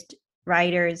marginalized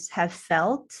writers have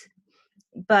felt,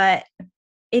 but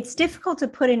it's difficult to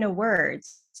put into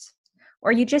words.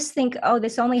 Or you just think, oh,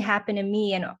 this only happened to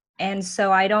me, and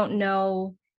so I don't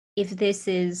know if this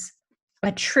is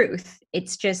a truth.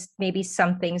 It's just maybe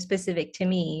something specific to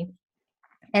me.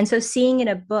 And so seeing in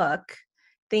a book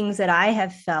things that I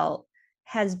have felt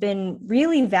has been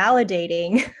really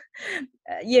validating.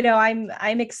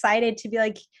 I'm excited to be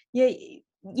like, yeah,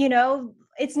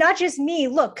 it's not just me.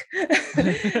 Look,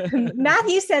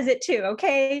 Matthew says it too.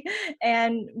 Okay.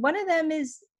 And one of them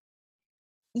is,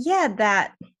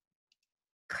 that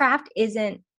craft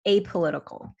isn't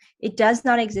apolitical. It does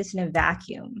not exist in a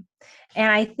vacuum.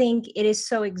 And I think it is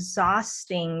so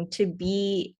exhausting to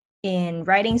be in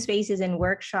writing spaces and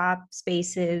workshop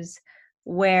spaces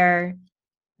where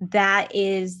that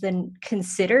is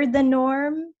considered the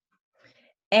norm.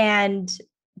 And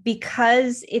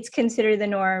because it's considered the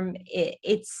norm,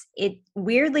 it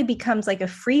weirdly becomes like a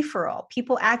free-for-all.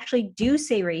 People actually do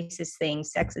say racist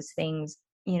things, sexist things,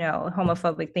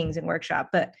 homophobic things in workshop,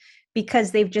 but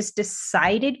because they've just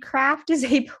decided craft is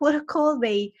apolitical,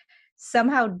 they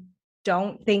somehow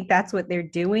don't think that's what they're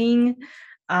doing.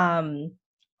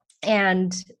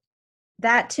 And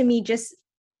that to me just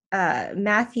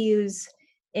Matthew's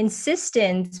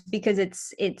insistence, because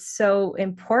it's so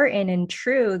important and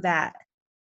true, that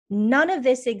none of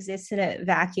this exists in a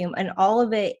vacuum, and all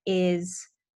of it is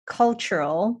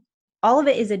cultural. All of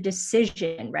it is a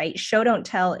decision, right? Show don't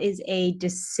tell is a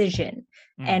decision,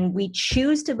 and we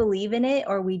choose to believe in it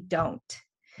or we don't.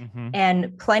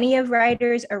 And plenty of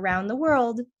writers around the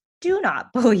world do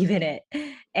not believe in it.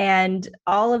 And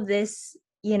all of this,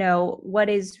 what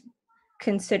is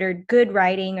considered good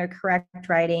writing or correct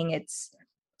writing, it's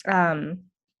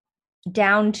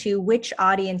down to which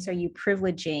audience are you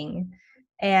privileging.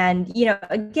 And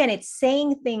again, it's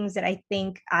saying things that I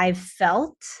think I've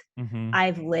felt,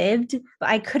 I've lived, but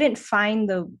I couldn't find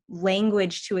the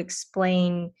language to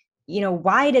explain,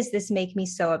 why does this make me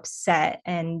so upset,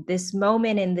 and this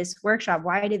moment in this workshop,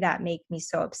 why did that make me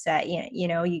so upset?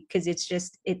 Because it's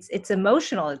just it's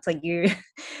emotional. It's like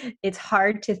it's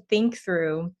hard to think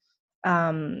through,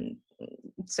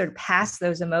 sort of past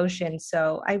those emotions.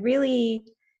 So I really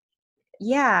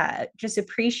just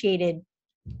appreciated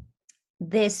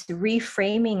this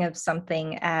reframing of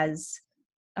something as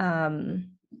not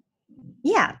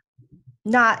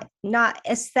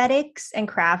aesthetics and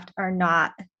craft are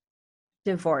not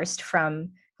divorced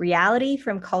from reality,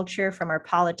 from culture, from our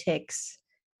politics,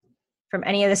 from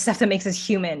any of the stuff that makes us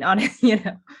human on it.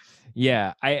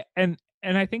 Yeah, I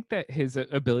think that his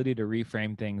ability to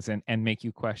reframe things and make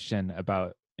you question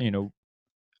about, I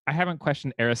haven't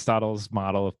questioned Aristotle's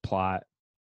model of plot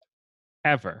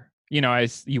ever. I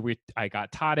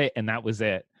got taught it and that was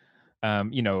it.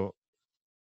 And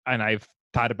I've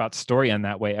thought about story in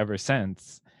that way ever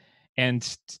since. And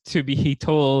to be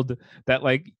told that,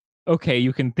 like, okay,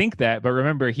 you can think that, but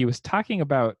remember, he was talking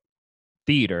about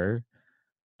theater,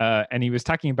 and he was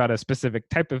talking about a specific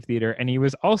type of theater, and he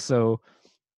was also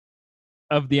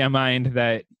of the mind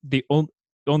that the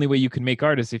only way you can make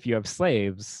art is if you have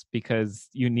slaves, because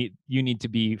you need to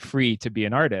be free to be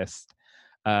an artist.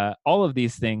 All of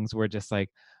these things were just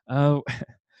like, oh,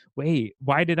 wait,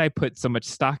 why did I put so much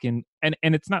stock in? And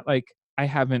it's not like I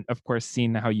haven't, of course,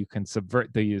 seen how you can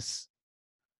subvert these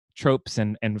tropes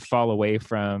and fall away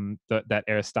from that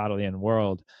Aristotelian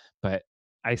world, but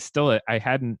I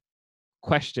hadn't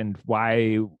questioned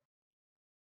why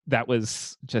that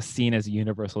was just seen as a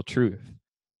universal truth.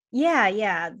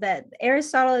 Yeah, that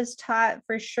Aristotle is taught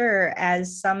for sure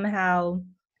as somehow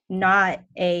not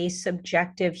a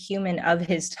subjective human of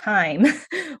his time,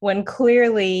 when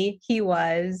clearly he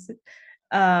was.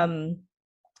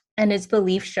 And his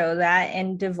beliefs show that,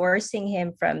 and divorcing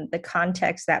him from the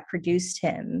context that produced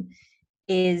him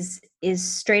is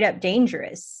straight up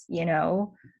dangerous.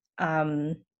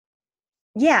 I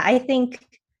think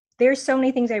there's so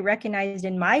many things I recognized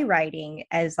in my writing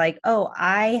as like, oh,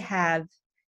 I have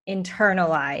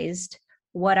internalized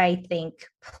what I think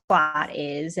plot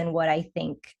is and what I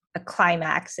think a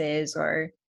climax is,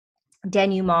 or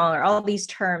denouement, or all these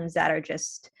terms that are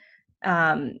just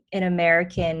in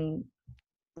American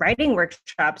writing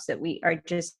workshops that we are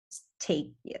just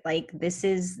take like, this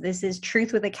is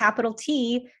truth with a capital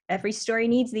T. Every story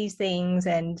needs these things.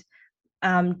 And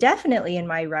definitely in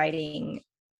my writing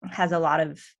has a lot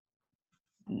of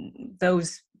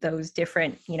those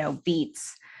different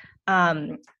beats.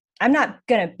 I'm not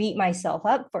gonna beat myself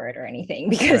up for it or anything,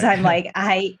 because right. I'm like,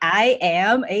 I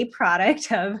am a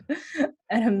product of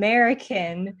an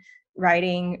American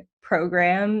writing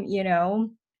program,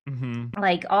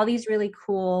 like all these really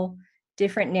cool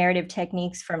different narrative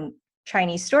techniques from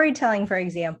Chinese storytelling, for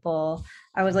example.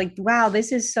 I was like, wow,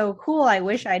 this is so cool. I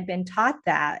wish I'd been taught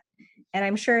that. And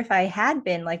I'm sure if I had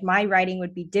been, like, my writing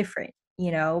would be different,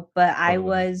 but I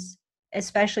was,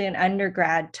 especially an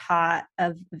undergrad, taught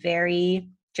of very,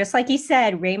 just like you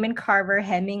said, Raymond Carver,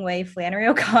 Hemingway, Flannery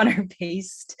O'Connor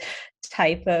based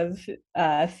type of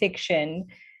fiction.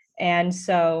 And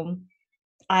so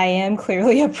I am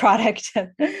clearly a product of,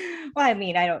 well, I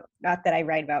mean, not that I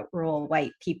write about rural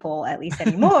white people, at least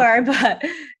anymore, but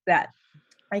that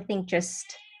I think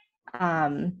just, we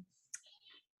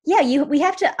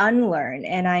have to unlearn.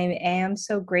 And I am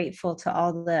so grateful to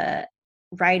all the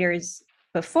writers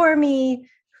before me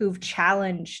who've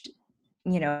challenged,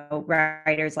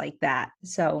 writers like that.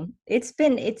 So it's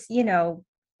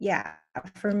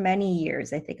for many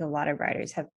years, I think a lot of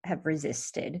writers have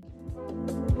resisted.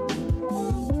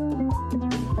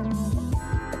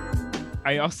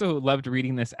 I also loved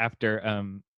reading this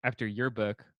after your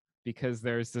book, because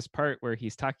there's this part where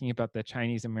he's talking about the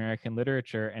Chinese American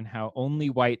literature and how only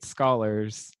white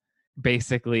scholars,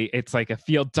 basically it's like a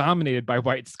field dominated by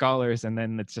white scholars, and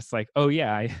then it's just like, oh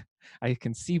yeah, I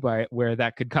can see where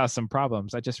that could cause some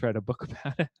problems. I just read a book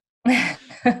about it.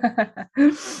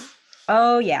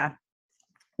 Oh, yeah.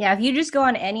 Yeah, if you just go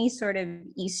on any sort of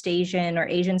East Asian or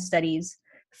Asian studies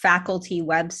faculty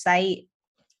website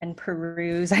and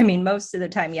peruse, I mean, most of the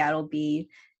time, yeah, it'll be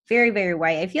very, very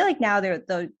white. I feel like now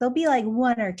there'll be like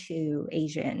one or two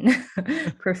Asian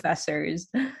professors.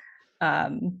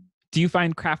 Do you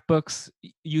find craft books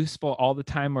useful all the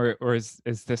time, or is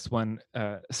this one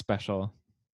special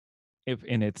if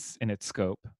in its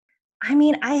scope? I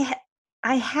mean,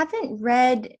 I haven't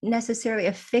read necessarily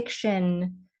a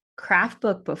fiction craft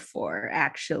book before,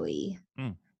 actually.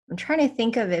 I'm trying to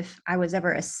think of if I was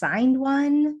ever assigned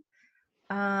one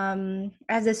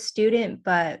as a student,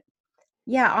 but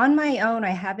yeah, on my own,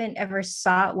 I haven't ever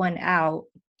sought one out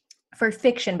for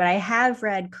fiction, but I have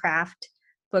read craft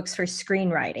books for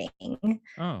screenwriting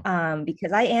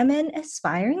because I am an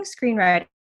aspiring screenwriter.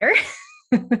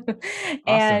 Awesome.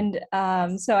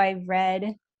 And so I've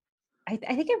read, I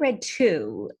think I read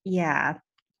two. Yeah.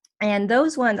 And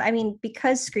those ones, I mean,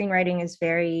 because screenwriting is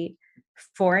very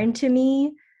foreign to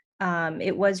me,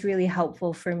 it was really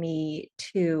helpful for me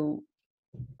to,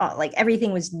 like,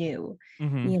 everything was new.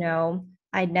 You know,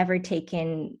 I'd never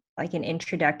taken like an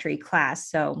introductory class.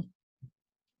 So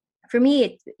for me,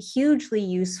 it's hugely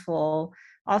useful.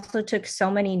 Also took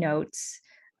so many notes.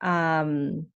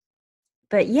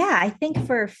 But yeah, I think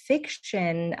for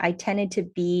fiction, I tended to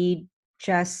be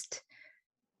just,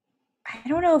 I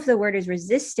don't know if the word is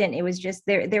resistant. It was just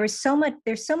there's so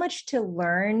much to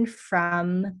learn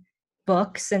from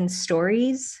books and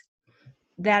stories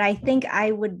that I think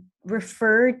I would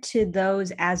refer to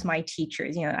those as my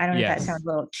teachers. You know, I don't know if that sounds a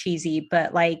little cheesy,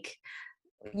 but like,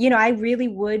 you know, I really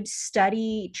would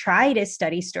try to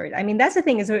study stories. I mean, that's the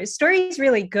thing, is a story is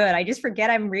really good. I just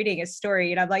forget I'm reading a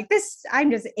story and I'm like,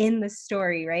 I'm just in the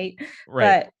story, right?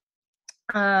 Right.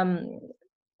 But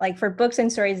like for books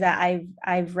and stories that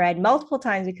I've read multiple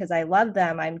times because I love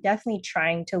them, I'm definitely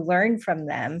trying to learn from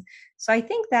them. So I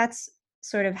think that's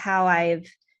sort of how I've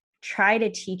tried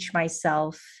to teach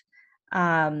myself.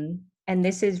 And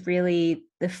this is really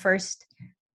the first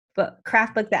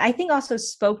craft book that I think also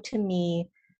spoke to me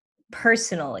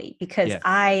personally, because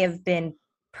I have been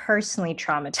personally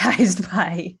traumatized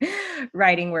by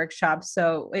writing workshops.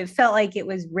 So it felt like it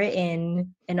was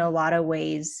written in a lot of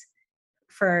ways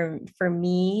for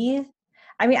me.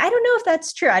 I mean, I don't know if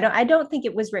that's true. I don't think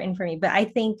it was written for me, but I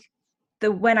think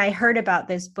when I heard about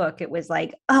this book, it was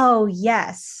like, oh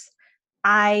yes,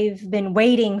 I've been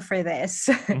waiting for this.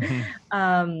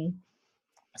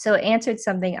 So it answered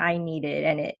something I needed,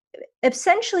 and it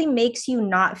essentially makes you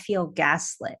not feel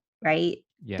gaslit, right?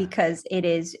 Yeah. Because it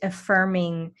is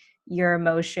affirming your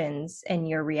emotions and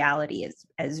your reality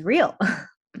as real.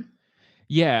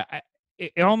 Yeah,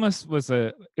 it almost was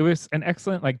it was an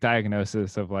excellent like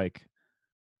diagnosis of like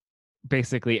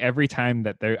basically every time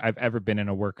that I've ever been in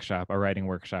a writing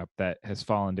workshop that has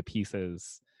fallen to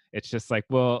pieces. It's just like,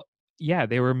 well, yeah,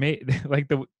 they were made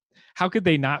like how could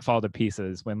they not fall to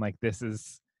pieces when like this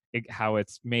is how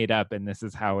it's made up and this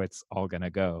is how it's all gonna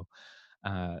go.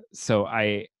 So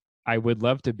I would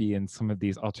love to be in some of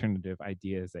these alternative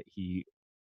ideas that he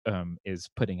is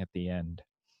putting at the end.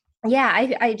 Yeah,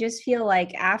 I just feel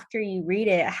like after you read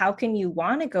it, how can you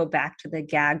want to go back to the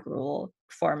gag rule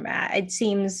format? It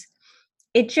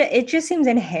just seems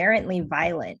inherently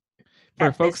violent.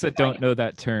 For folks that don't know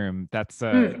that term, that's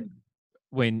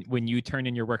when you turn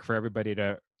in your work for everybody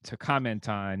to comment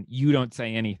on, you don't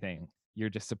say anything. You're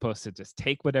just supposed to just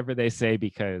take whatever they say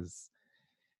because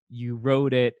you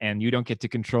wrote it and you don't get to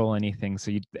control anything.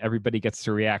 So everybody gets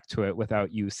to react to it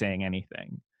without you saying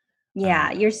anything.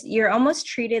 Yeah, you're almost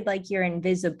treated like you're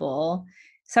invisible.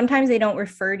 Sometimes they don't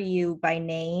refer to you by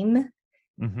name.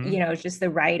 You know, it's just the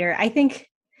writer. I think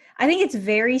it's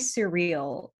very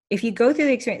surreal. If you go through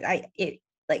the experience,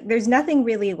 like there's nothing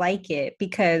really like it,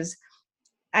 because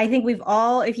I think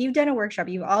if you've done a workshop,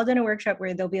 you've all done a workshop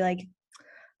where they'll be like,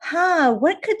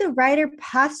 what could the writer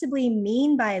possibly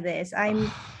mean by this?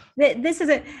 This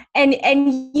isn't, and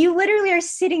you literally are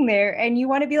sitting there and you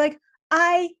want to be like,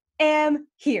 I am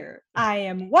here. I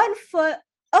am 1 foot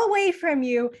away from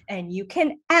you and you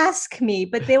can ask me,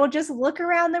 but they will just look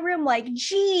around the room like,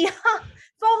 gee,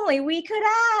 if only we could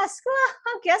ask. Well,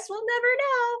 I guess we'll never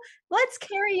know. Let's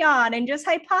carry on and just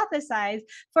hypothesize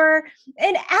for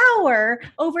an hour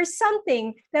over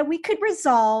something that we could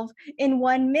resolve in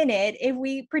 1 minute if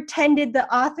we pretended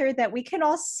the author that we can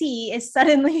all see is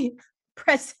suddenly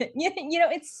present. You know,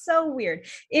 it's so weird.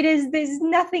 There's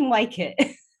nothing like it.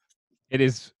 It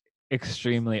is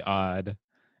extremely odd.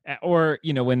 Or,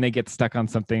 you know, when they get stuck on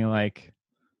something like,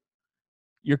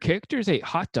 your characters ate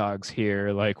hot dogs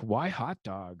here, like why hot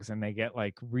dogs? And they get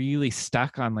like really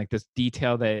stuck on like this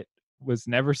detail that was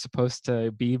never supposed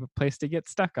to be a place to get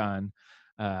stuck on.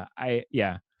 I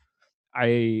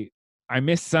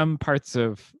miss some parts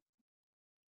of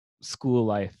school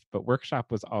life, but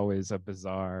workshop was always a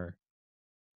bizarre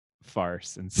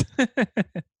farce. And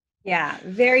Yeah,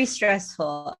 very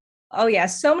stressful. Oh yeah,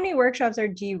 so many workshops are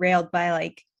derailed by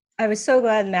like, I was so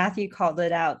glad Matthew called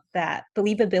it out that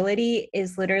believability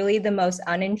is literally the most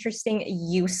uninteresting,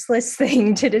 useless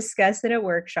thing to discuss in a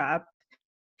workshop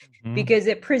because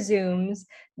it presumes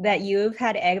that you've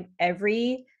had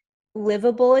every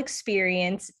livable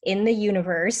experience in the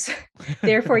universe.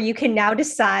 Therefore, you can now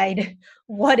decide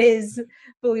what is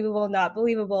believable, not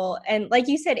believable. And like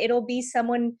you said, it'll be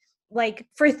someone like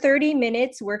for 30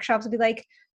 minutes, workshops will be like,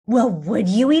 well, would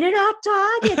you eat a hot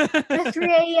dog at 3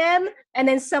 a.m.? And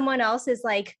then someone else is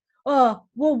like, oh,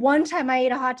 well, one time I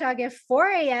ate a hot dog at 4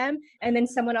 a.m. And then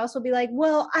someone else will be like,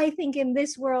 well, I think in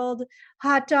this world,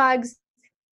 hot dogs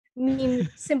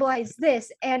symbolize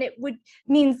this, and it would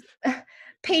mean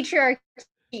patriarchy.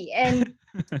 And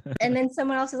then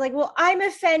someone else is like, well, I'm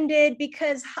offended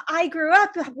because I grew up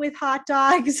with hot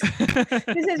dogs.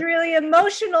 This is really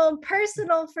emotional and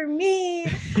personal for me.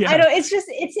 I don't,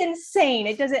 it's insane.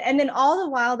 It doesn't. And then all the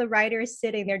while the writer is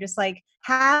sitting there just like,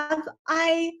 have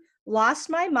I lost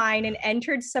my mind and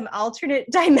entered some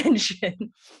alternate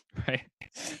dimension? Right.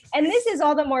 And this is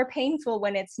all the more painful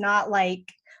when it's not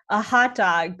like a hot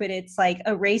dog, but it's like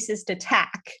a racist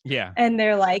attack. Yeah. And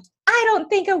they're like, I don't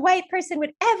think a white person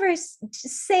would ever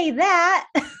say that.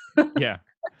 Yeah.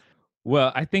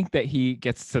 Well, I think that he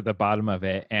gets to the bottom of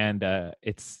it, and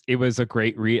it was a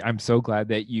great read. I'm so glad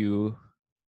that you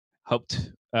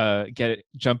helped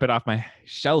jump it off my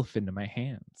shelf into my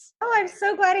hands. Oh, I'm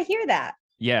so glad to hear that.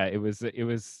 Yeah, it was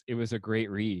a great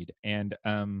read, and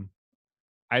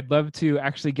I'd love to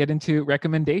actually get into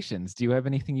recommendations. Do you have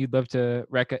anything you'd love to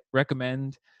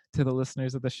recommend to the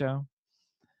listeners of the show?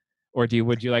 Or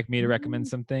would you like me to recommend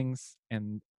some things,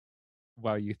 and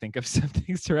while you think of some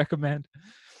things to recommend?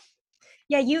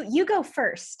 Yeah, you go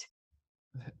first.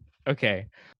 Okay.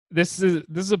 This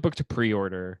is a book to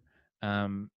pre-order.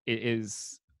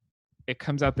 It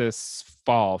comes out this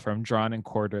fall from Drawn and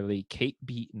Quarterly. Kate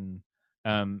Beaton,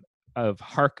 of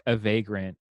Hark a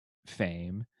Vagrant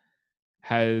fame,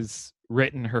 has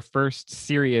written her first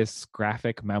serious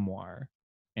graphic memoir,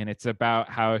 and it's about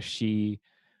how she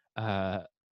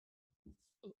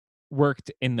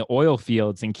worked in the oil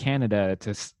fields in Canada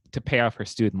to pay off her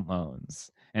student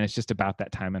loans, and it's just about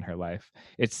that time in her life.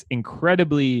 It's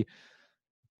incredibly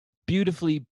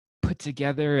beautifully put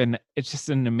together, and it's just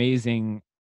an amazing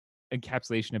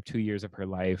encapsulation of 2 years of her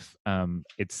life.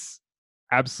 It's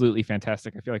absolutely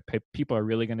fantastic. I feel like people are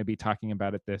really going to be talking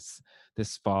about it this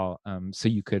fall. So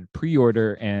you could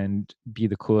pre-order and be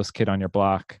the coolest kid on your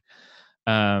block.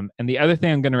 And the other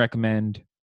thing I'm going to recommend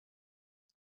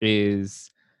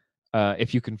is,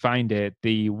 if you can find it,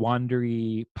 the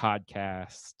Wandery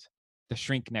podcast, The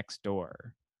Shrink Next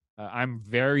Door. I'm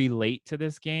very late to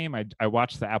this game. I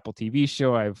watched the Apple TV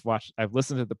show. I've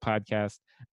listened to the podcast.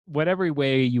 Whatever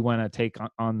way you want to take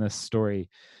on this story,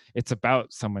 it's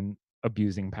about someone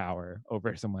abusing power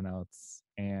over someone else,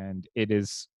 and it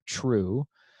is true.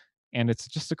 And it's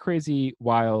just a crazy,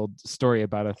 wild story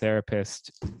about a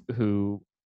therapist who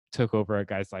took over a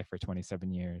guy's life for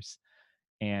 27 years.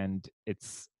 And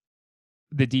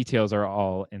the details are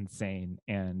all insane.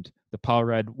 And the Paul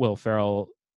Rudd, Will Ferrell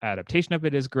adaptation of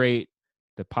it is great.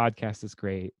 The podcast is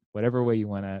great. Whatever way you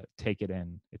want to take it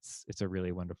in, it's a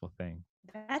really wonderful thing.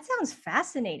 That sounds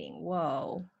fascinating.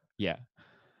 Whoa. Yeah.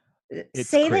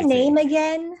 Say crazy. The name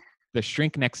again. The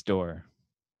Shrink Next Door.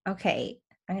 Okay.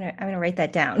 I'm gonna write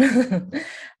that down.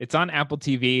 It's on Apple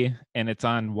TV and it's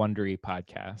on Wondery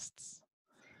podcasts.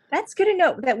 That's good to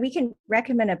know that we can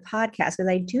recommend a podcast, because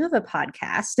I do have a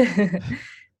podcast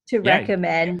to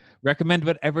recommend. Recommend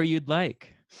whatever you'd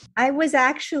like. I was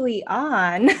actually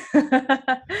on.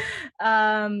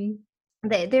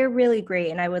 They're really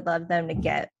great, and I would love them to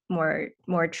get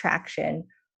more traction.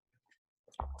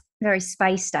 Very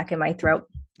spice stuck in my throat.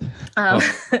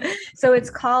 So it's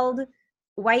called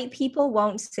White People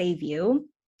Won't Save You.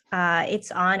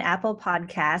 It's on Apple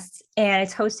Podcasts, and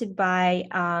it's hosted by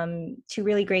two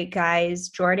really great guys,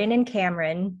 Jordan and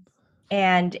Cameron.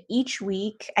 And each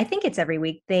week, I think it's every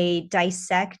week, they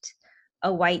dissect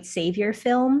a white savior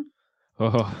film.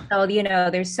 Oh. So,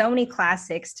 there's so many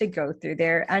classics to go through.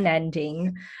 They're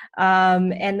unending.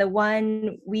 And the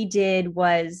one we did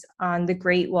was on The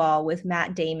Great Wall with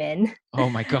Matt Damon. Oh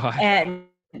my God. And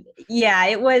yeah,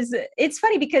 it's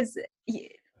funny because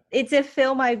it's a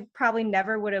film I probably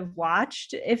never would have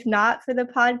watched if not for the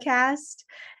podcast.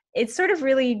 it's sort of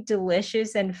really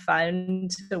delicious and fun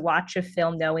to watch a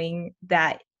film knowing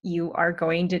that you are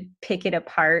going to pick it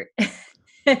apart.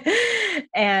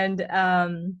 And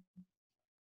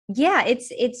yeah,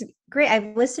 it's great.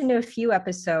 I've listened to a few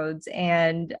episodes,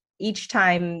 and each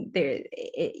time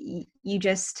you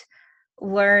just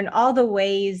learn all the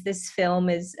ways this film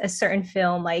is a certain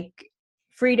film, like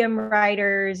freedom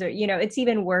riders, or it's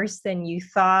even worse than you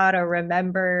thought or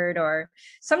remembered. Or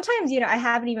sometimes I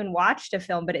haven't even watched a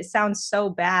film, but it sounds so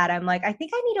bad, I'm like, I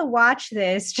think I need to watch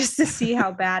this just to see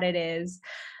how bad it is.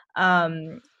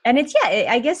 And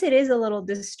I guess it is a little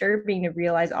disturbing to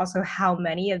realize also how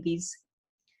many of these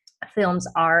films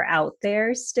are out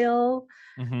there still.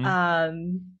 Yeah,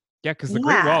 because The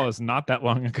Great Wall is not that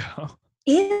long ago.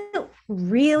 It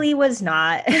really was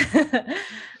not.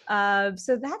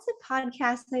 So that's a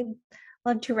podcast I'd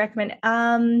love to recommend.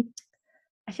 I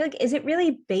feel like, is it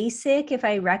really basic if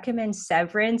I recommend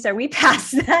Severance? Are we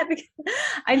past that?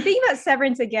 I'm thinking about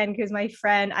Severance again because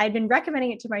I'd been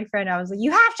recommending it to my friend. I was like,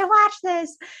 you have to watch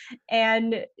this.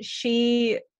 And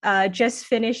she just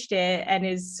finished it and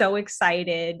is so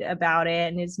excited about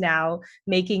it, and is now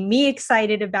making me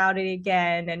excited about it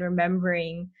again and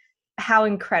remembering how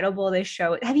incredible this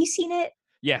show is. Have you seen it?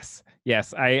 Yes.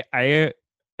 I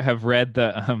have read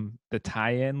the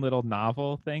tie-in little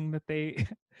novel thing that they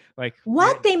like.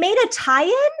 What? They made a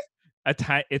tie-in?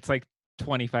 It's like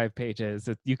 25 pages.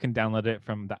 You can download it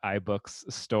from the iBooks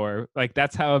store. Like,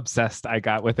 that's how obsessed I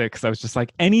got with it, because I was just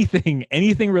like, anything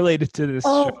related to this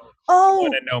show I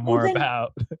want to know more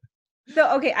about.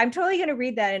 So okay, I'm totally gonna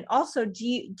read that. And also,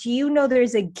 do you know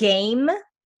there's a game?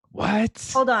 What?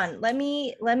 Hold on. Let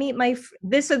me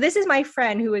this is my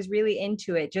friend who is really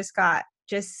into it. Just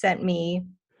sent me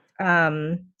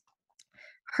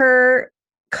her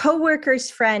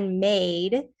coworker's friend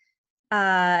made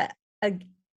a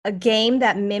game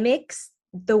that mimics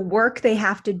the work they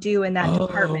have to do in that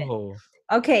department.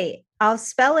 Okay, I'll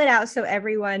spell it out so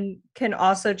everyone can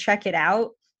also check it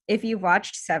out if you've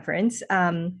watched Severance.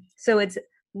 So it's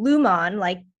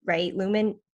Lumon,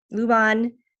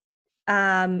 Lumon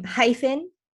hyphen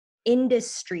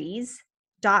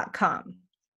industries.com.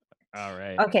 All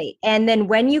right. Okay. And then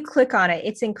when you click on it,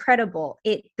 it's incredible.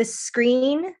 The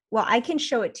screen, well, I can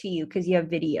show it to you because you have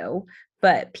video,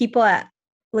 but people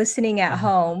listening at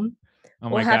home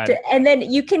will have to, and then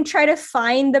you can try to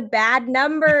find the bad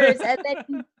numbers and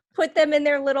then put them in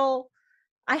their little,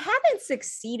 I haven't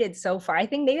succeeded so far. I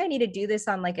think maybe I need to do this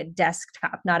on like a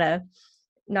desktop,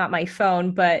 not my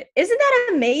phone, but isn't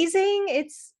that amazing?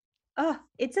 It's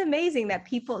amazing that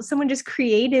someone just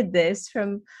created this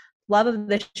from love of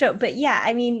the show. But yeah,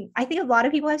 I mean, I think a lot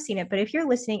of people have seen it, but if you're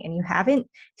listening and you haven't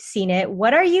seen it,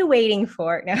 what are you waiting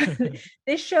for? Now,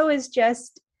 this show is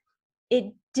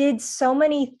it did so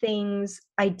many things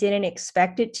I didn't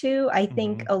expect it to. I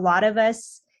think a lot of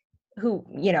us who,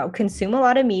 consume a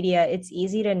lot of media, it's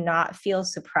easy to not feel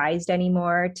surprised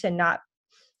anymore, to not,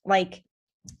 like,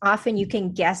 often you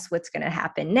can guess what's going to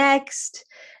happen next.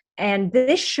 And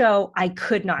this show, I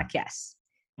could not guess.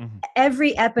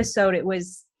 Every episode, it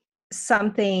was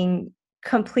something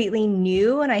completely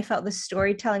new, and I felt the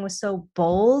storytelling was so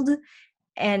bold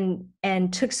and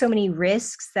took so many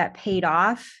risks that paid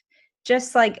off.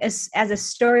 Just like as a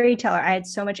storyteller, I had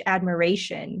so much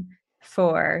admiration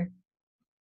for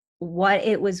what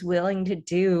it was willing to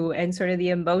do and sort of the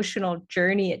emotional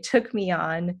journey it took me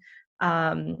on.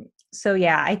 So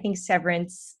yeah, I think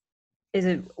Severance is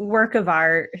a work of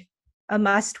art, a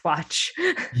must watch.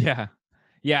 Yeah.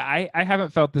 I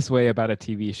haven't felt this way about a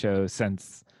TV show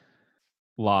since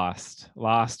Lost.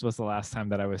 Lost was the last time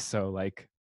that I was so like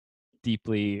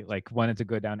deeply like wanted to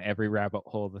go down every rabbit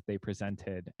hole that they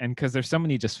presented, and because there's so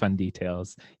many just fun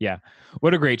details. Yeah,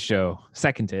 what a great show.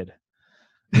 Seconded.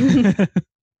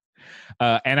 And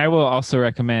I will also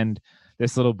recommend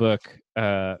this little book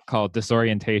called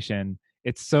Disorientation.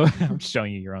 It's so I'm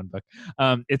showing you your own book.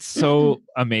 It's so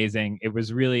amazing. It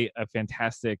was really a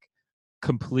fantastic,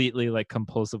 completely like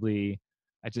compulsively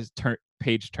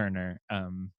page turner,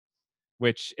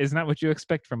 which is not what you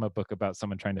expect from a book about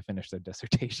someone trying to finish their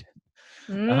dissertation.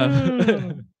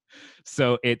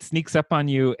 So it sneaks up on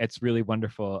you. It's really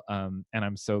wonderful. And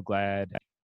I'm so glad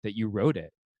that you wrote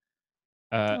it.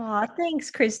 Thanks,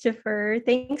 Christopher.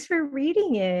 Thanks for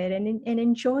reading it and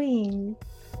enjoying.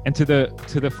 And to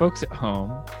the folks at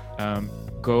home,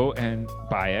 go and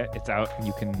buy it. It's out and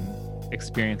you can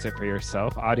experience it for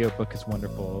yourself. Audiobook is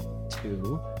wonderful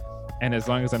too. And as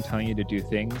long as I'm telling you to do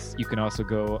things, you can also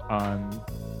go on,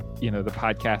 the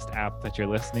podcast app that you're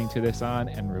listening to this on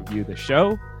and review the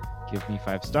show. Give me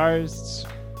 5 stars.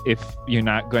 If you're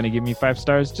not going to give me 5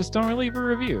 stars, just don't leave a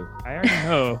review. I already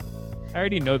know. I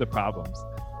already know the problems.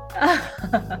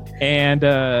 And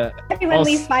everyone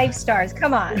leave 5 stars.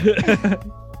 Come on.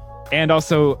 And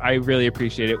also, I really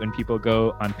appreciate it when people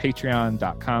go on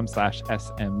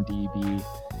patreon.com/smdb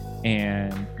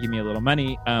and give me a little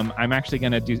money. I'm actually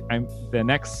going to do the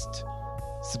next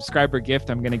subscriber gift.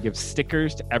 I'm going to give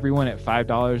stickers to everyone at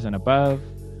 $5 and above.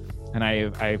 And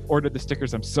I've ordered the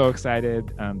stickers. I'm so excited.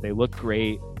 They look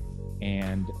great.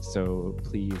 And so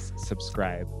please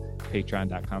subscribe,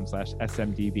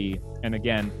 patreon.com/smdb. And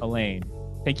again, Elaine,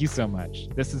 thank you so much.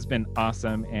 This has been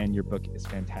awesome, and your book is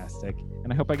fantastic.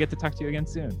 And I hope I get to talk to you again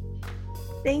soon.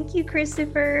 Thank you,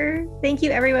 Christopher. Thank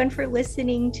you, everyone, for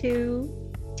listening too.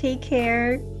 Take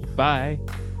care. Bye.